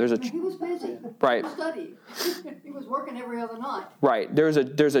 Yeah, there's He was busy. Right. He was studying. He was working every other night. Right. There's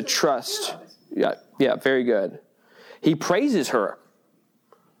a trust. Yeah, very good. He praises her.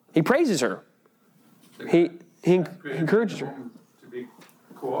 He praises her. He encourages her. To be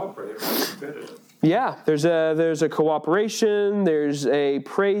cooperative, not competitive. Yeah, there's a cooperation, there's a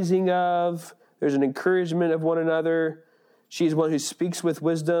praising of, there's an encouragement of one another. She's one who speaks with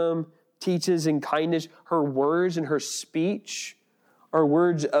wisdom, teaches in kindness. Her words and her speech are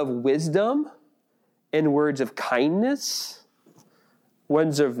words of wisdom and words of kindness,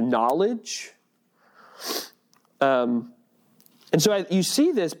 words of knowledge. And so you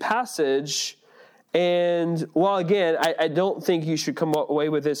see this passage. And while again, I don't think you should come away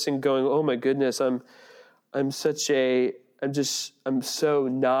with this and going, oh my goodness, I'm so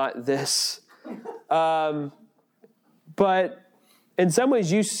not this. But in some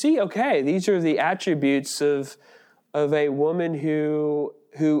ways you see, okay, these are the attributes of a woman who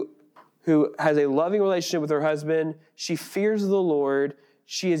has a loving relationship with her husband. She fears the Lord.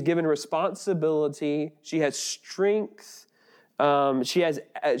 She is given responsibility. She has strength. She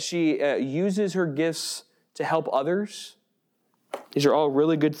uses her gifts to help others. These are all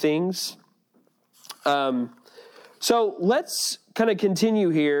really good things. So let's kind of continue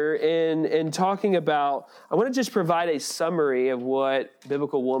here in talking about. I want to just provide a summary of what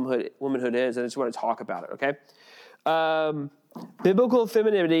biblical womanhood is, and I just want to talk about it. Okay, biblical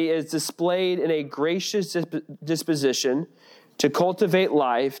femininity is displayed in a gracious disposition to cultivate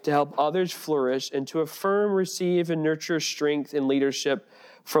life, to help others flourish, and to affirm, receive, and nurture strength and leadership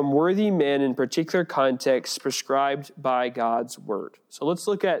from worthy men in particular contexts prescribed by God's word. So let's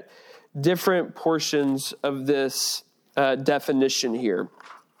look at different portions of this definition here.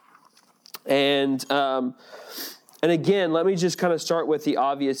 And again, let me just kind of start with the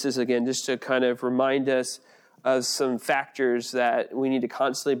obviouses again, just to kind of remind us of some factors that we need to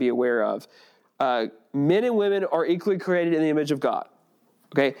constantly be aware of. Men and women are equally created in the image of God.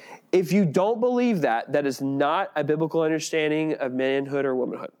 Okay? If you don't believe that, that is not a biblical understanding of manhood or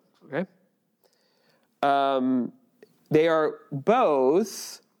womanhood. Okay? They are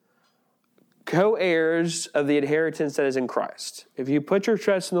both co-heirs of the inheritance that is in Christ. If you put your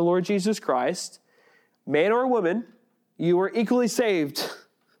trust in the Lord Jesus Christ, man or woman, you are equally saved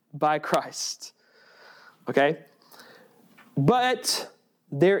by Christ. Okay? But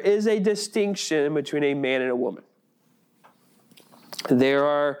there is a distinction between a man and a woman.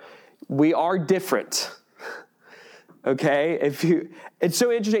 We are different. Okay? It's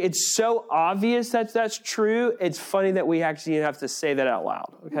so interesting. It's so obvious that that's true. It's funny that we actually have to say that out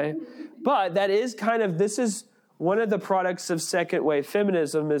loud. Okay? But that is this is one of the products of Second Wave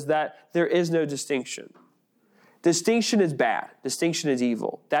Feminism, is that there is no distinction. Distinction is bad. Distinction is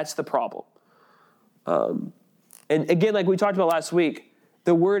evil. That's the problem. And again, like we talked about last week,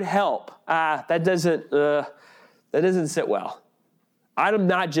 the word help, that doesn't sit well. I'm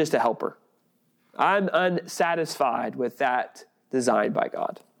not just a helper. I'm unsatisfied with that design by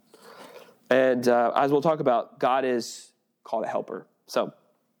God. And as we'll talk about, God is called a helper.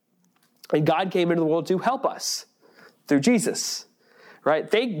 And God came into the world to help us through Jesus, right?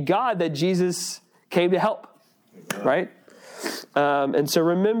 Thank God that Jesus came to help, right? And so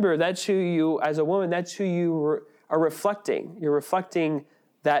remember, that's who you, as a woman, that's who you are reflecting. You're reflecting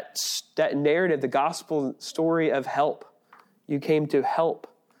that narrative, the gospel story of help. You came to help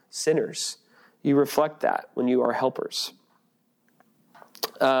sinners. You reflect that when you are helpers.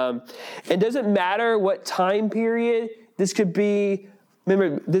 It doesn't matter what time period. This could be,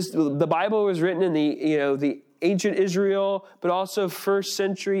 remember, the Bible was written in the ancient Israel, but also first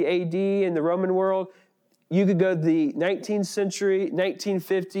century AD in the Roman world. You could go to the 19th century,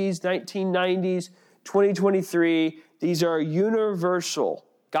 1950s, 1990s, 2023. These are universal.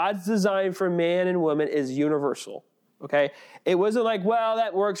 God's design for man and woman is universal. Okay? It wasn't like, well,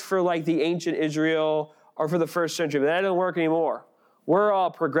 that works for like the ancient Israel or for the first century, but that doesn't work anymore. We're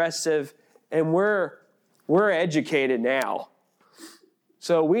all progressive and we're educated now.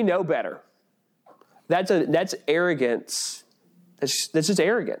 So we know better. That's arrogance. That's just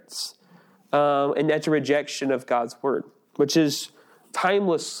arrogance. And that's a rejection of God's word, which is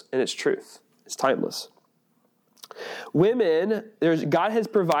timeless in its truth. It's timeless. Women, God has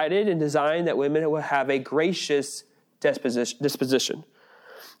provided and designed that women will have a gracious disposition.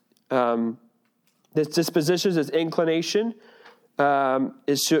 This disposition, this inclination,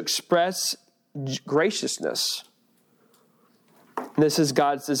 is to express graciousness. This is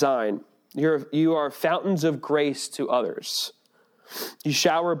God's design. You are fountains of grace to others. You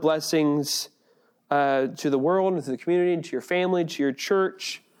shower blessings to the world, and to the community, and to your family, to your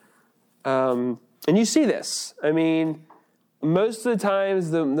church. And you see this. I mean, most of the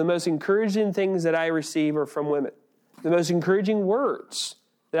times, the most encouraging things that I receive are from women. The most encouraging words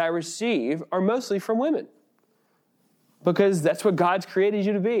that I receive are mostly from women. Because that's what God's created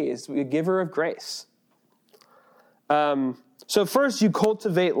you to be, is a giver of grace. So first, you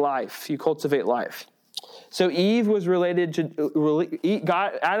cultivate life. You cultivate life. So Eve was related to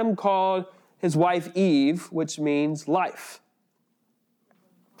God. Adam called his wife Eve, which means life.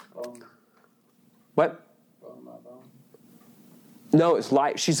 What? No, it's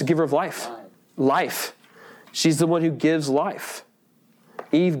life. She's the giver of life. Life. She's the one who gives life.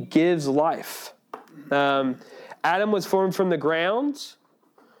 Eve gives life. Adam was formed from the ground,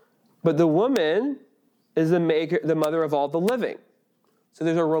 but the woman is the mother of all the living. So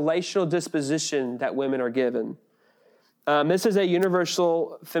there's a relational disposition that women are given. This is a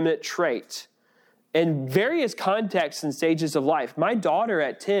universal feminine trait. In various contexts and stages of life, my daughter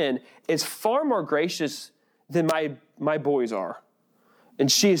at 10 is far more gracious than my boys are. And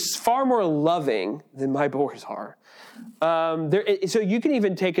she is far more loving than my boys are. So you can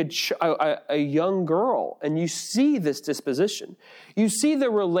even take a young girl and you see this disposition. You see the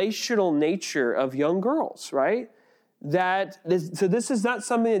relational nature of young girls, right? So this is not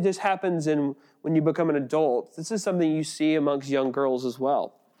something that just happens when you become an adult. This is something you see amongst young girls as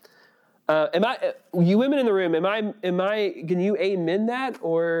well. You women in the room, can you amen that?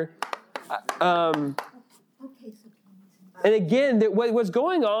 Or, and again, what's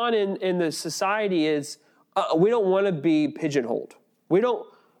going on in the society is we don't want to be pigeonholed. We don't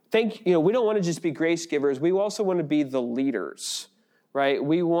want to just be grace givers. We also want to be the leaders, right?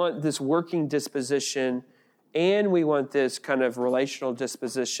 We want this working disposition, and we want this kind of relational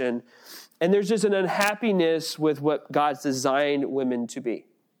disposition. And there's just an unhappiness with what God's designed women to be.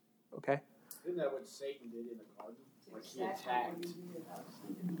 Okay? Isn't that what Satan did in the garden? Like he attacked,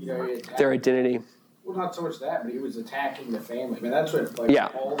 their identity. Well, not so much that, but he was attacking the family. I mean, that's what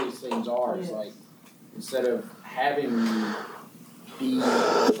all these things are. It's like instead of having you be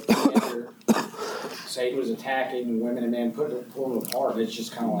together, Satan was attacking women and men, pulling them apart. It's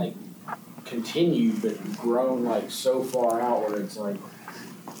just kind of like continued, but grown like so far out where it's like,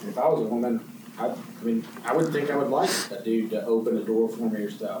 if I was a woman, I would think I would like a dude to open the door for me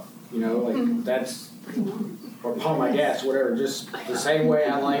or stuff. That's, or pump my gas, whatever. Just the same way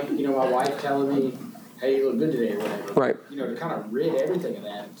I like, my wife telling me, hey, you look good today or whatever. Right. To kind of rid everything of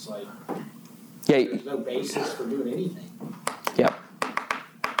that. It's like, there's no basis for doing anything. Yeah.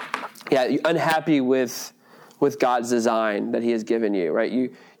 Yeah, you're unhappy with God's design that he has given you, right?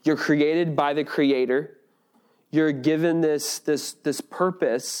 You're created by the Creator. You're given this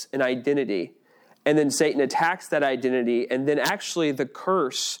purpose and identity. And then Satan attacks that identity, and then actually the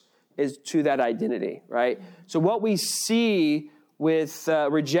curse is to that identity, right? So what we see with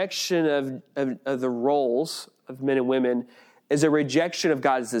rejection of the roles of men and women is a rejection of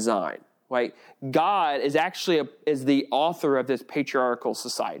God's design, right? God is actually is the author of this patriarchal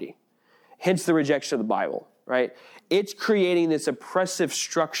society, hence the rejection of the Bible, right? It's creating this oppressive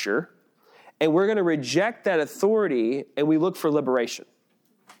structure, and we're going to reject that authority, and we look for liberation.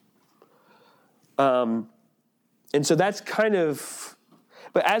 And so that's kind of,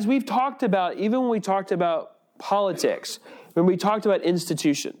 but as we've talked about, even when we talked about politics, when we talked about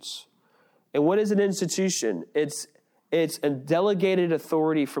institutions, and what is an institution? It's a delegated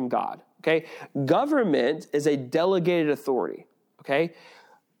authority from God. Okay? Government is a delegated authority. Okay?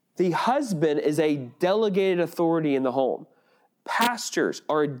 The husband is a delegated authority in the home. Pastors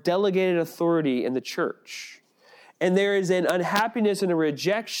are a delegated authority in the church. And there is an unhappiness and a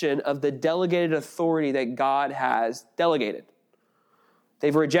rejection of the delegated authority that God has delegated.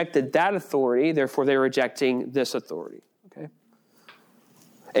 They've rejected that authority, therefore they're rejecting this authority. Okay?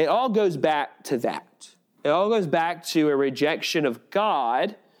 It all goes back to that. It all goes back to a rejection of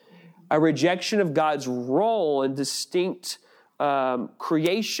God, a rejection of God's role in distinct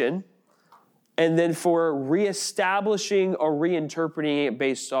creation, and then for reestablishing or reinterpreting it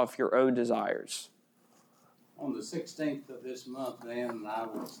based off your own desires. On the 16th of this month, Dan and I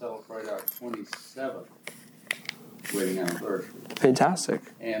will celebrate our 27th wedding anniversary. Fantastic.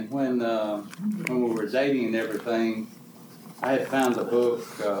 And when we were dating and everything, I had found a book,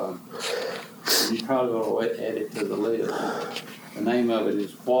 you probably ought to add it to the list. The name of it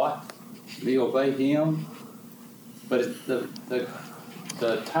is What? We Obey Him. But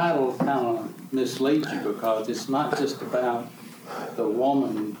the title kind of misleads you because it's not just about the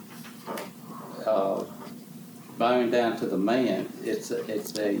woman bowing down to the man. It's a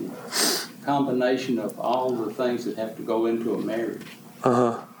combination of all the things that have to go into a marriage.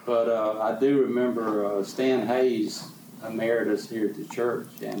 Uh-huh. But I do remember Stan Hayes emeritus here at the church,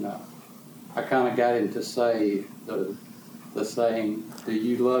 and I kind of got him to say the saying, "Do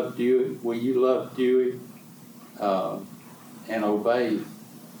you love Dewey? Will you love Dewey and obey?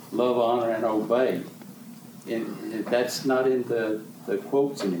 Love, honor, and obey." And that's not in the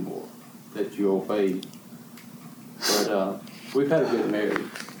quotes anymore, that you obey. But we've had a good marriage.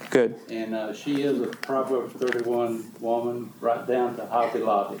 Good. And she is a Proverbs 31 woman, right down to Hobby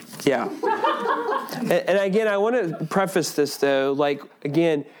Lobby. Yeah. and again, I want to preface this, though. Like,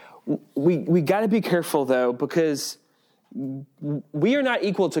 again, we got to be careful, though, because we are not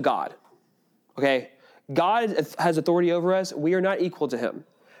equal to God. Okay? God has authority over us. We are not equal to him.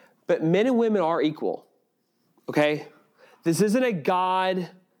 But men and women are equal. Okay? This isn't a God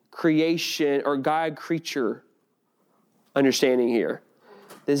creation or God creature understanding here.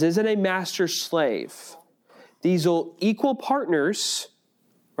 This isn't a master-slave. These are equal partners,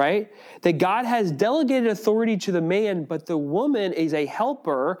 right? That God has delegated authority to the man, but the woman is a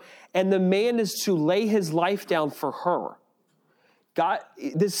helper, and the man is to lay his life down for her.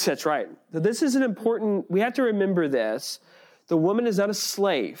 That's right. This is an important, we have to remember this. The woman is not a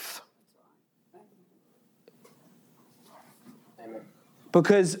slave.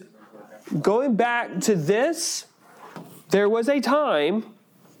 Because going back to this, there was a time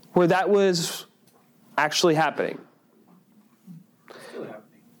where that was actually happening.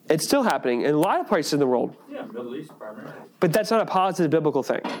 It's still happening in a lot of places in the world. Yeah, Middle East primarily. But that's not a positive biblical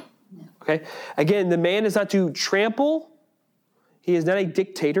thing. Okay? Again, the man is not to trample. He is not a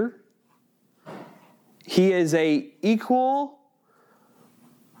dictator. He is a equal,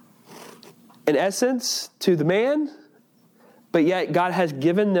 in essence, to the man, but yet God has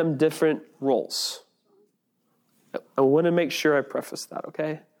given them different roles. I want to make sure I preface that,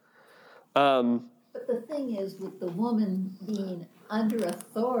 okay? But the thing is, with the woman being under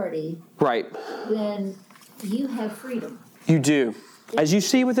authority, right, then you have freedom. You do. As you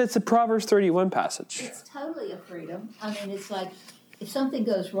see with it's the Proverbs 31 passage. It's totally a freedom. I mean, it's like, if something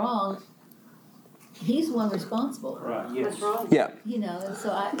goes wrong, he's the one responsible. Right. Yes. That's wrong. Yeah. You know, and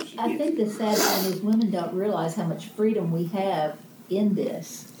so I think the sad thing is women don't realize how much freedom we have in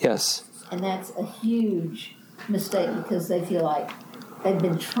this. Yes. And that's a huge mistake because they feel like they've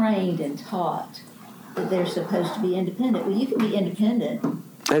been trained and taught that they're supposed to be independent. Well, you can be independent.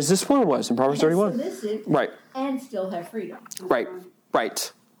 As this one was in Proverbs 31. Submissive, right. And still have freedom. Right.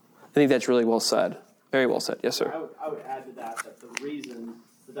 Right. I think that's really well said. Very well said. Yes, sir. I would add to that the reason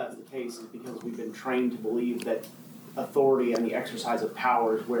that that's the case is because we've been trained to believe that authority and the exercise of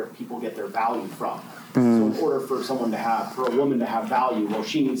power is where people get their value from. So in order for a woman to have value, well,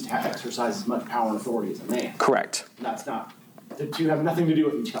 she needs to exercise as much power and authority as a man. Correct. And that's not, the two have nothing to do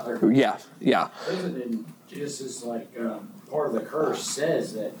with each other. Yeah, yeah. Isn't in Genesis like part of the curse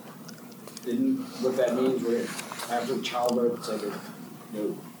says that what that means where after childbirth, it's like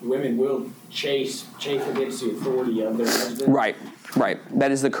women will chafe against the authority of their husband. Right, right.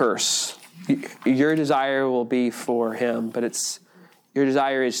 That is the curse. Your desire will be for him, but your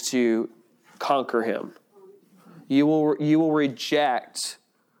desire is to conquer him. You will reject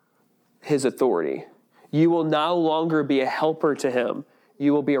his authority. You will no longer be a helper to him.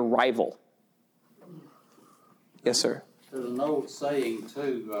 You will be a rival. Yes, sir. There's an old saying,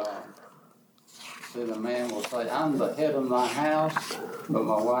 too, that a man will say, I'm the head of my house, but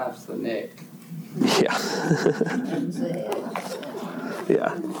my wife's the neck. Yeah.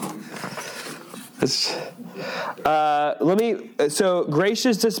 Yeah. So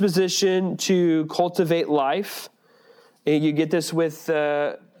gracious disposition to cultivate life. And you get this with,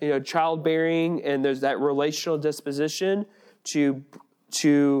 childbearing, and there's that relational disposition to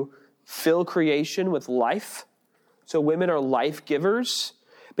fill creation with life. So women are life givers.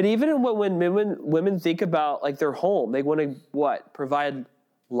 But even when women think about like their home, they want to provide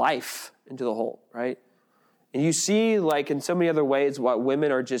life into the home, right? And you see, like in so many other ways, what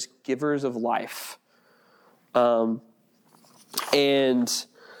women are just givers of life. And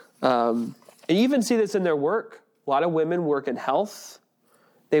you even see this in their work. A lot of women work in health.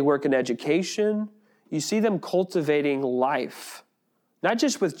 They work in education. You see them cultivating life, not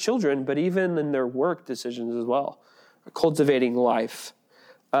just with children, but even in their work decisions as well, cultivating life.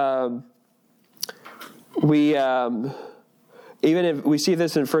 We see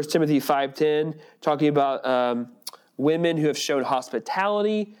this in 1 Timothy 5:10, talking about women who have shown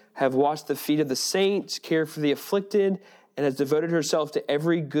hospitality, have washed the feet of the saints, cared for the afflicted, and has devoted herself to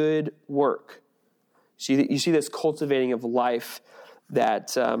every good work. You see this cultivating of life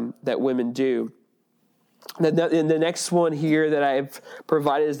that women do. And the next one here that I've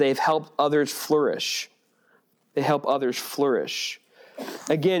provided is they've helped others flourish. They help others flourish.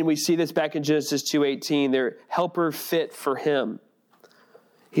 Again, we see this back in Genesis 2:18. They're helper fit for him.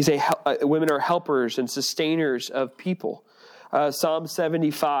 Women are helpers and sustainers of people. Psalm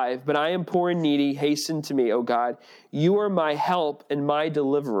 75, but I am poor and needy. Hasten to me, O God. You are my help and my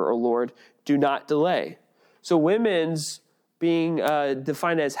deliverer, O Lord. Do not delay. So women's being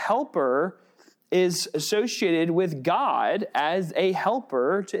defined as helper is associated with God as a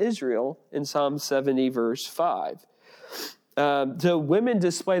helper to Israel in Psalm 70, verse 5. So women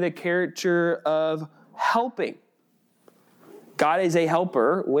display the character of helping. God is a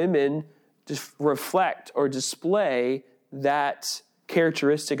helper. Women just reflect or display that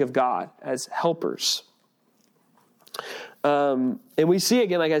characteristic of God as helpers. And we see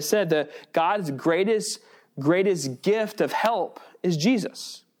again, like I said, that God's greatest gift of help is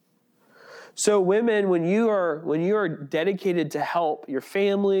Jesus. So women, when you are dedicated to help your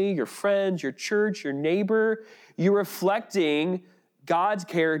family, your friends, your church, your neighbor, you're reflecting God's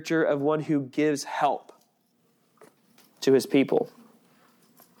character of one who gives help to his people.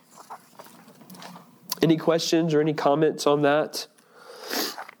 Any questions or any comments on that?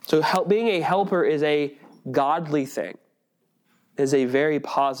 So being a helper is a godly thing, is a very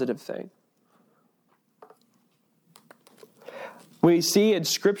positive thing. We see in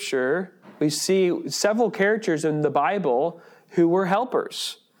Scripture, we see several characters in the Bible who were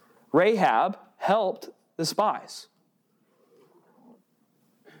helpers. Rahab helped the spies.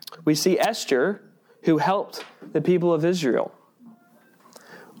 We see Esther, who helped the people of Israel.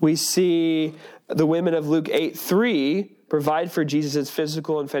 We see the women of Luke 8:3 provide for Jesus'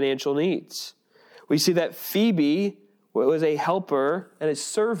 physical and financial needs. We see that Phoebe was a helper and a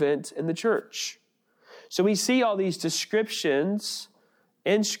servant in the church. So we see all these descriptions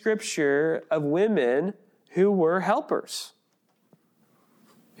in Scripture of women who were helpers.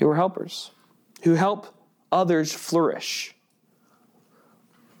 Who help others flourish.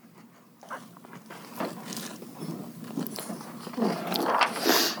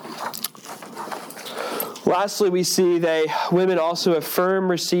 Lastly, we see that women also affirm,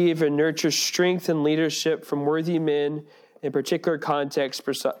 receive, and nurture strength and leadership from worthy men in particular contexts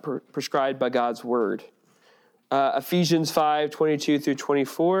prescribed by God's word. Ephesians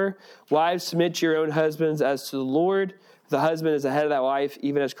 5:22-24. Wives, submit to your own husbands as to the Lord. The husband is the head of that wife,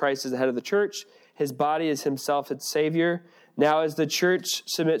 even as Christ is the head of the church. His body is himself its Savior. Now as the church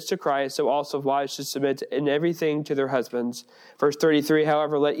submits to Christ, so also wives should submit in everything to their husbands. Verse 33,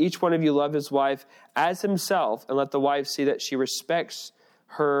 however, let each one of you love his wife as himself, and let the wife see that she respects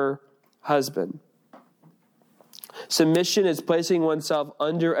her husband. Submission is placing oneself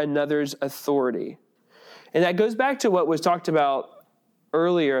under another's authority. And that goes back to what was talked about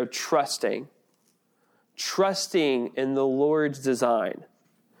earlier of trusting. Trusting in the Lord's design.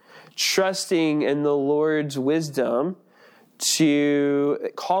 Trusting in the Lord's wisdom to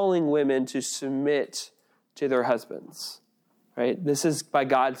calling women to submit to their husbands. Right? This is by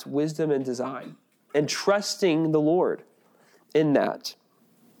God's wisdom and design. And trusting the Lord in that.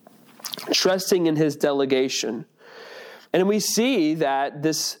 Trusting in his delegation. And we see that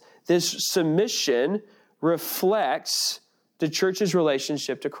this submission reflects the church's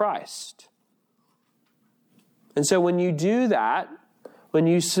relationship to Christ. And so when you do that, when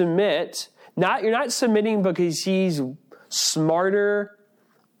you submit, you're not submitting because he's smarter,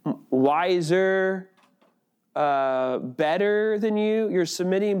 wiser, better than you. You're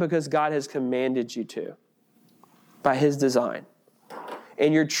submitting because God has commanded you to, by his design.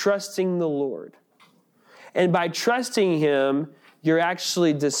 And you're trusting the Lord. And by trusting him, you're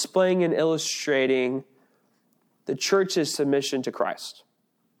actually displaying and illustrating the church's submission to Christ.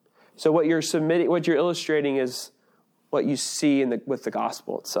 So what you're illustrating is what you see with the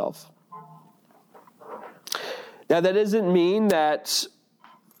gospel itself. Now, that doesn't mean that,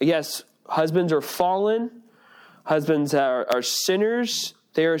 yes, husbands are fallen, husbands are sinners.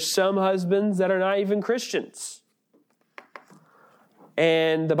 There are some husbands that are not even Christians.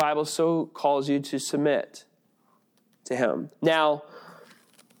 And the Bible so calls you to submit to him. Now,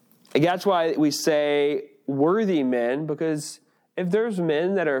 that's why we say worthy men, because if there's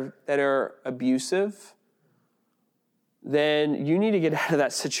men that are abusive, then you need to get out of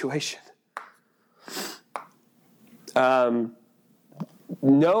that situation. No,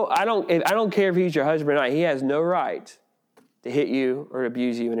 I don't care if he's your husband or not. He has no right to hit you or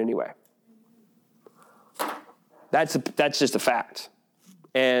abuse you in any way. That's just a fact.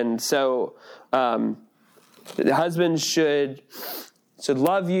 And so the husband should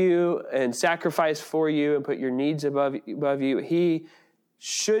love you and sacrifice for you and put your needs above you. He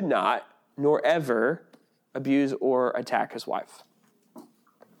should not, nor ever, abuse or attack his wife.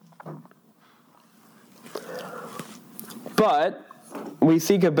 But we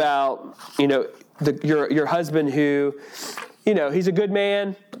think about, your husband who, he's a good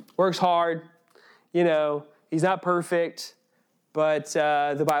man, works hard, he's not perfect, but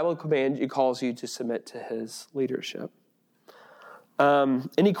the Bible calls you to submit to his leadership.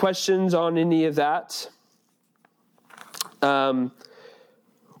 Any questions on any of that? The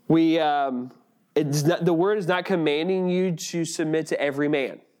word is not commanding you to submit to every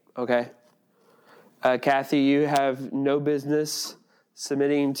man, okay? Kathy, you have no business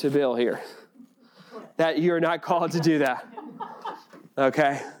submitting to Bill here. That you're not called to do that.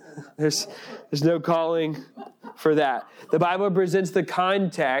 Okay? There's no calling for that. The Bible presents the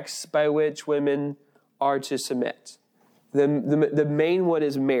context by which women are to submit. The main one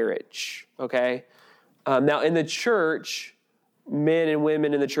is marriage, okay? Now, in the church, men and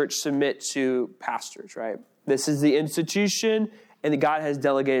women in the church submit to pastors, right? This is the institution, and God has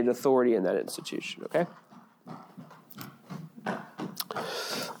delegated authority in that institution, okay?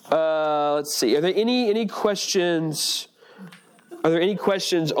 Let's see. Are there any questions? Are there any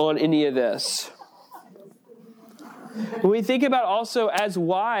questions on any of this? When we think about also as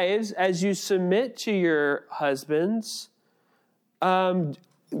wives, as you submit to your husbands, as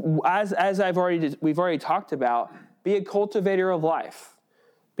we've already talked about, be a cultivator of life.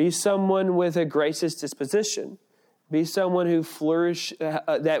 Be someone with a gracious disposition. Be someone who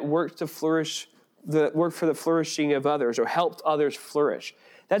that worked for the flourishing of others or helped others flourish.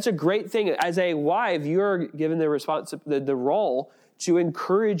 That's a great thing. As a wife, you're given the role to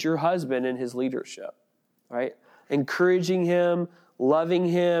encourage your husband in his leadership, right? Encouraging him, loving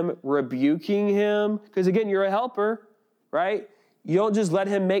him, rebuking him. Because again, you're a helper, right? You don't just let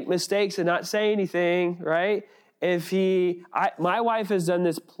him make mistakes and not say anything, right? My wife has done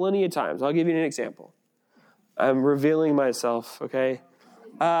this plenty of times. I'll give you an example. I'm revealing myself, okay?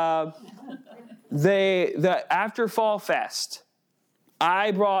 The after Fall Fest,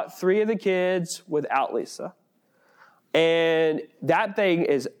 I brought 3 of the kids without Lisa. And that thing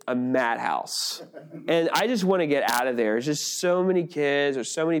is a madhouse. And I just want to get out of there. There's just so many kids.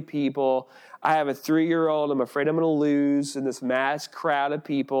 There's so many people. I have a 3-year-old. I'm afraid I'm going to lose in this mass crowd of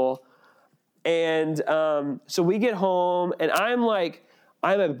people. And so we get home, and I don't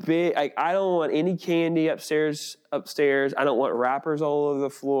want any candy upstairs. I don't want wrappers all over the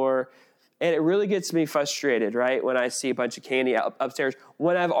floor. And it really gets me frustrated, right, when I see a bunch of candy upstairs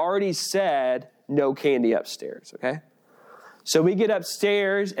when I've already said no candy upstairs, okay? So we get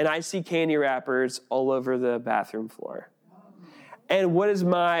upstairs, and I see candy wrappers all over the bathroom floor. And what is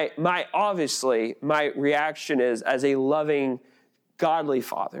my reaction is, as a loving, godly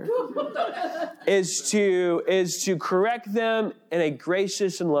father, is to correct them in a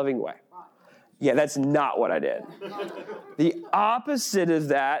gracious and loving way. Yeah, that's not what I did. The opposite of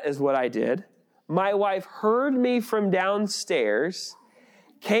that is what I did. My wife heard me from downstairs,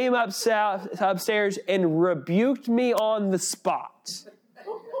 came upstairs and rebuked me on the spot.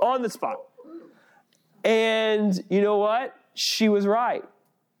 On the spot. And you know what? She was right.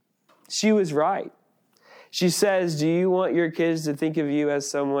 She was right. She says, do you want your kids to think of you as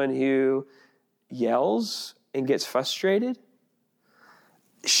someone who yells and gets frustrated?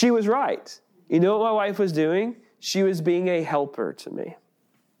 She was right. You know what my wife was doing? She was being a helper to me.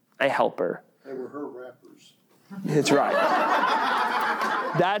 A helper. They were her rappers. That's right.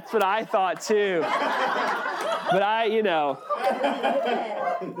 That's what I thought too. But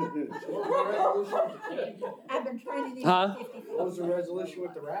I've been training these. Huh? What was the resolution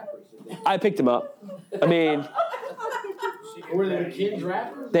with the rappers? I picked them up. I mean, Were they the kids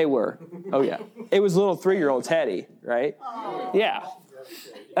rappers? they were. Oh, yeah. It was little 3-year-old Teddy, right? Yeah.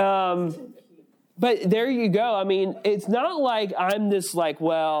 But there you go. I mean, it's not like I'm this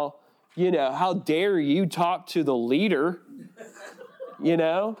well, how dare you talk to the leader?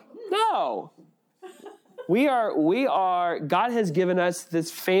 No. We are, God has given us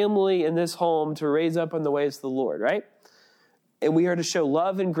this family and this home to raise up in the ways of the Lord, right? And we are to show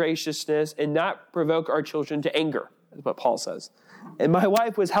love and graciousness and not provoke our children to anger, is what Paul says. And my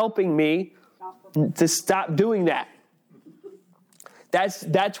wife was helping me to stop doing that.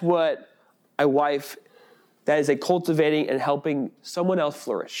 That's what a wife, that is a cultivating and helping someone else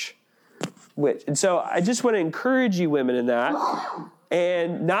flourish. And so I just want to encourage you women in that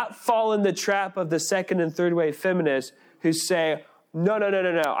and not fall in the trap of the second and third wave feminists who say, no,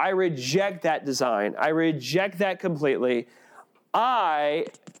 I reject that design. I reject that completely. I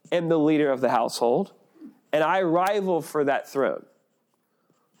am the leader of the household, and I rival for that throne.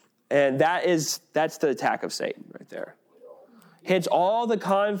 And that's the attack of Satan right there. Hence, all the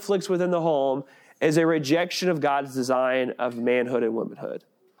conflicts within the home is a rejection of God's design of manhood and womanhood.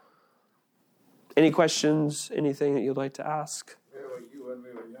 Any questions? Anything that you'd like to ask? You when we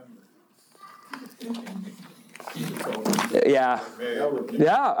were younger.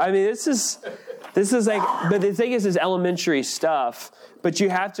 Yeah. I mean, this is but the thing is elementary stuff. But you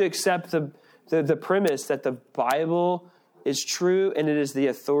have to accept the premise that the Bible is true and it is the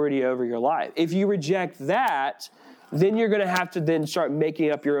authority over your life. If you reject that, then you're going to have to then start making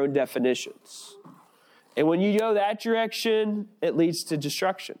up your own definitions. And when you go that direction, it leads to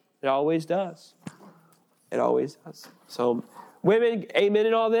destruction. It always does. It always does. So, women, amen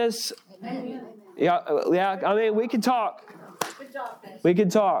in all this? Amen. Yeah. I mean, we can talk. Good job, guys. We can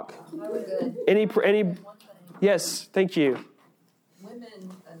talk. Any? Yes, thank you. Women,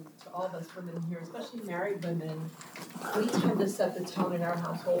 and to all of us women here, especially married women, we tend to set the tone in our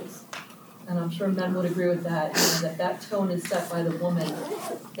households. And I'm sure men would agree with that, that tone is set by the woman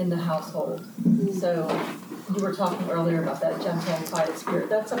in the household. So you were talking earlier about that gentle, quiet spirit.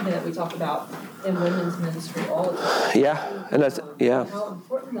 That's something that we talk about in women's ministry all the time. Yeah, and that's How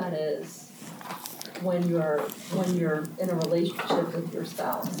important that is when you're in a relationship with your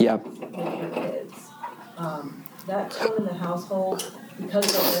spouse, with your kids. That tone in the household, because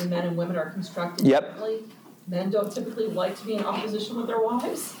the way men and women are constructed differently, men don't typically like to be in opposition with their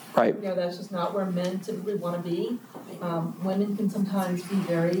wives. Right. That's just not where men typically want to be. Women can sometimes be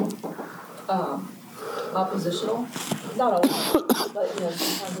very oppositional. Not always, but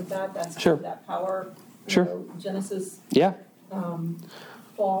sometimes with that's sure. That power. Sure. Genesis. Yeah.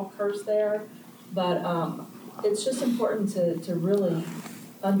 Fall curse there, but it's just important to really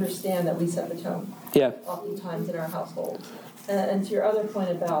understand that we set the tone. Yeah. Oftentimes in our household. And to your other point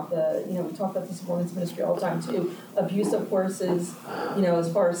about we talk about this in women's ministry all the time too. Abuse of courses,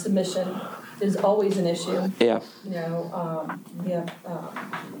 as far as submission, is always an issue. Yeah. We have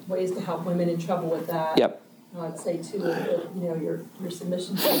ways to help women in trouble with that. Yep. I'd say too, if your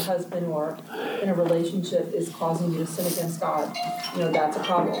submission to your husband or in a relationship is causing you to sin against God, that's a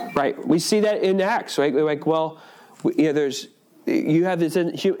problem. Right. We see that in Acts, right? We're like, you have this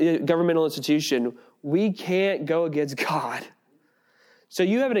governmental institution. We can't go against God. So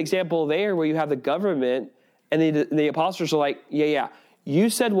you have an example there where you have the government and the apostles are like, you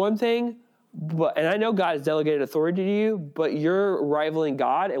said one thing, and I know God has delegated authority to you, but you're rivaling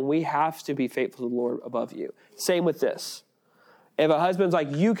God, and we have to be faithful to the Lord above you. Same with this. If a husband's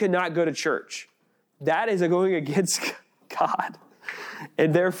like, you cannot go to church, that is going against God.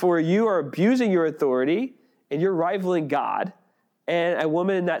 And therefore, you are abusing your authority, and you're rivaling God. And a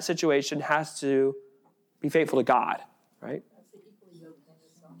woman in that situation has to be faithful to God, right? That's the equally yoked thing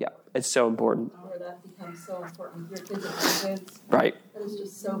as well. Yeah, it's so important. Where that becomes so important. Your kids and grandkids. Right. That is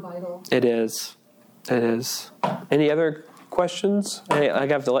just so vital. It is. It is. Any other questions? I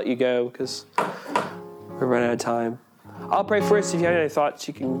have to let you go because we're running out of time. I'll pray for us. If you have any thoughts,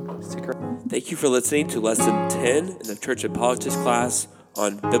 you can stick around. Thank you for listening to Lesson 10 in the Church and Politics class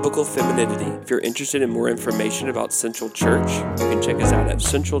on Biblical Femininity. If you're interested in more information about Central Church, you can check us out at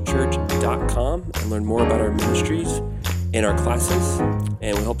centralchurch.com and learn more about our ministries and our classes,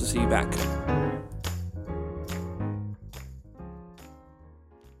 and we hope to see you back.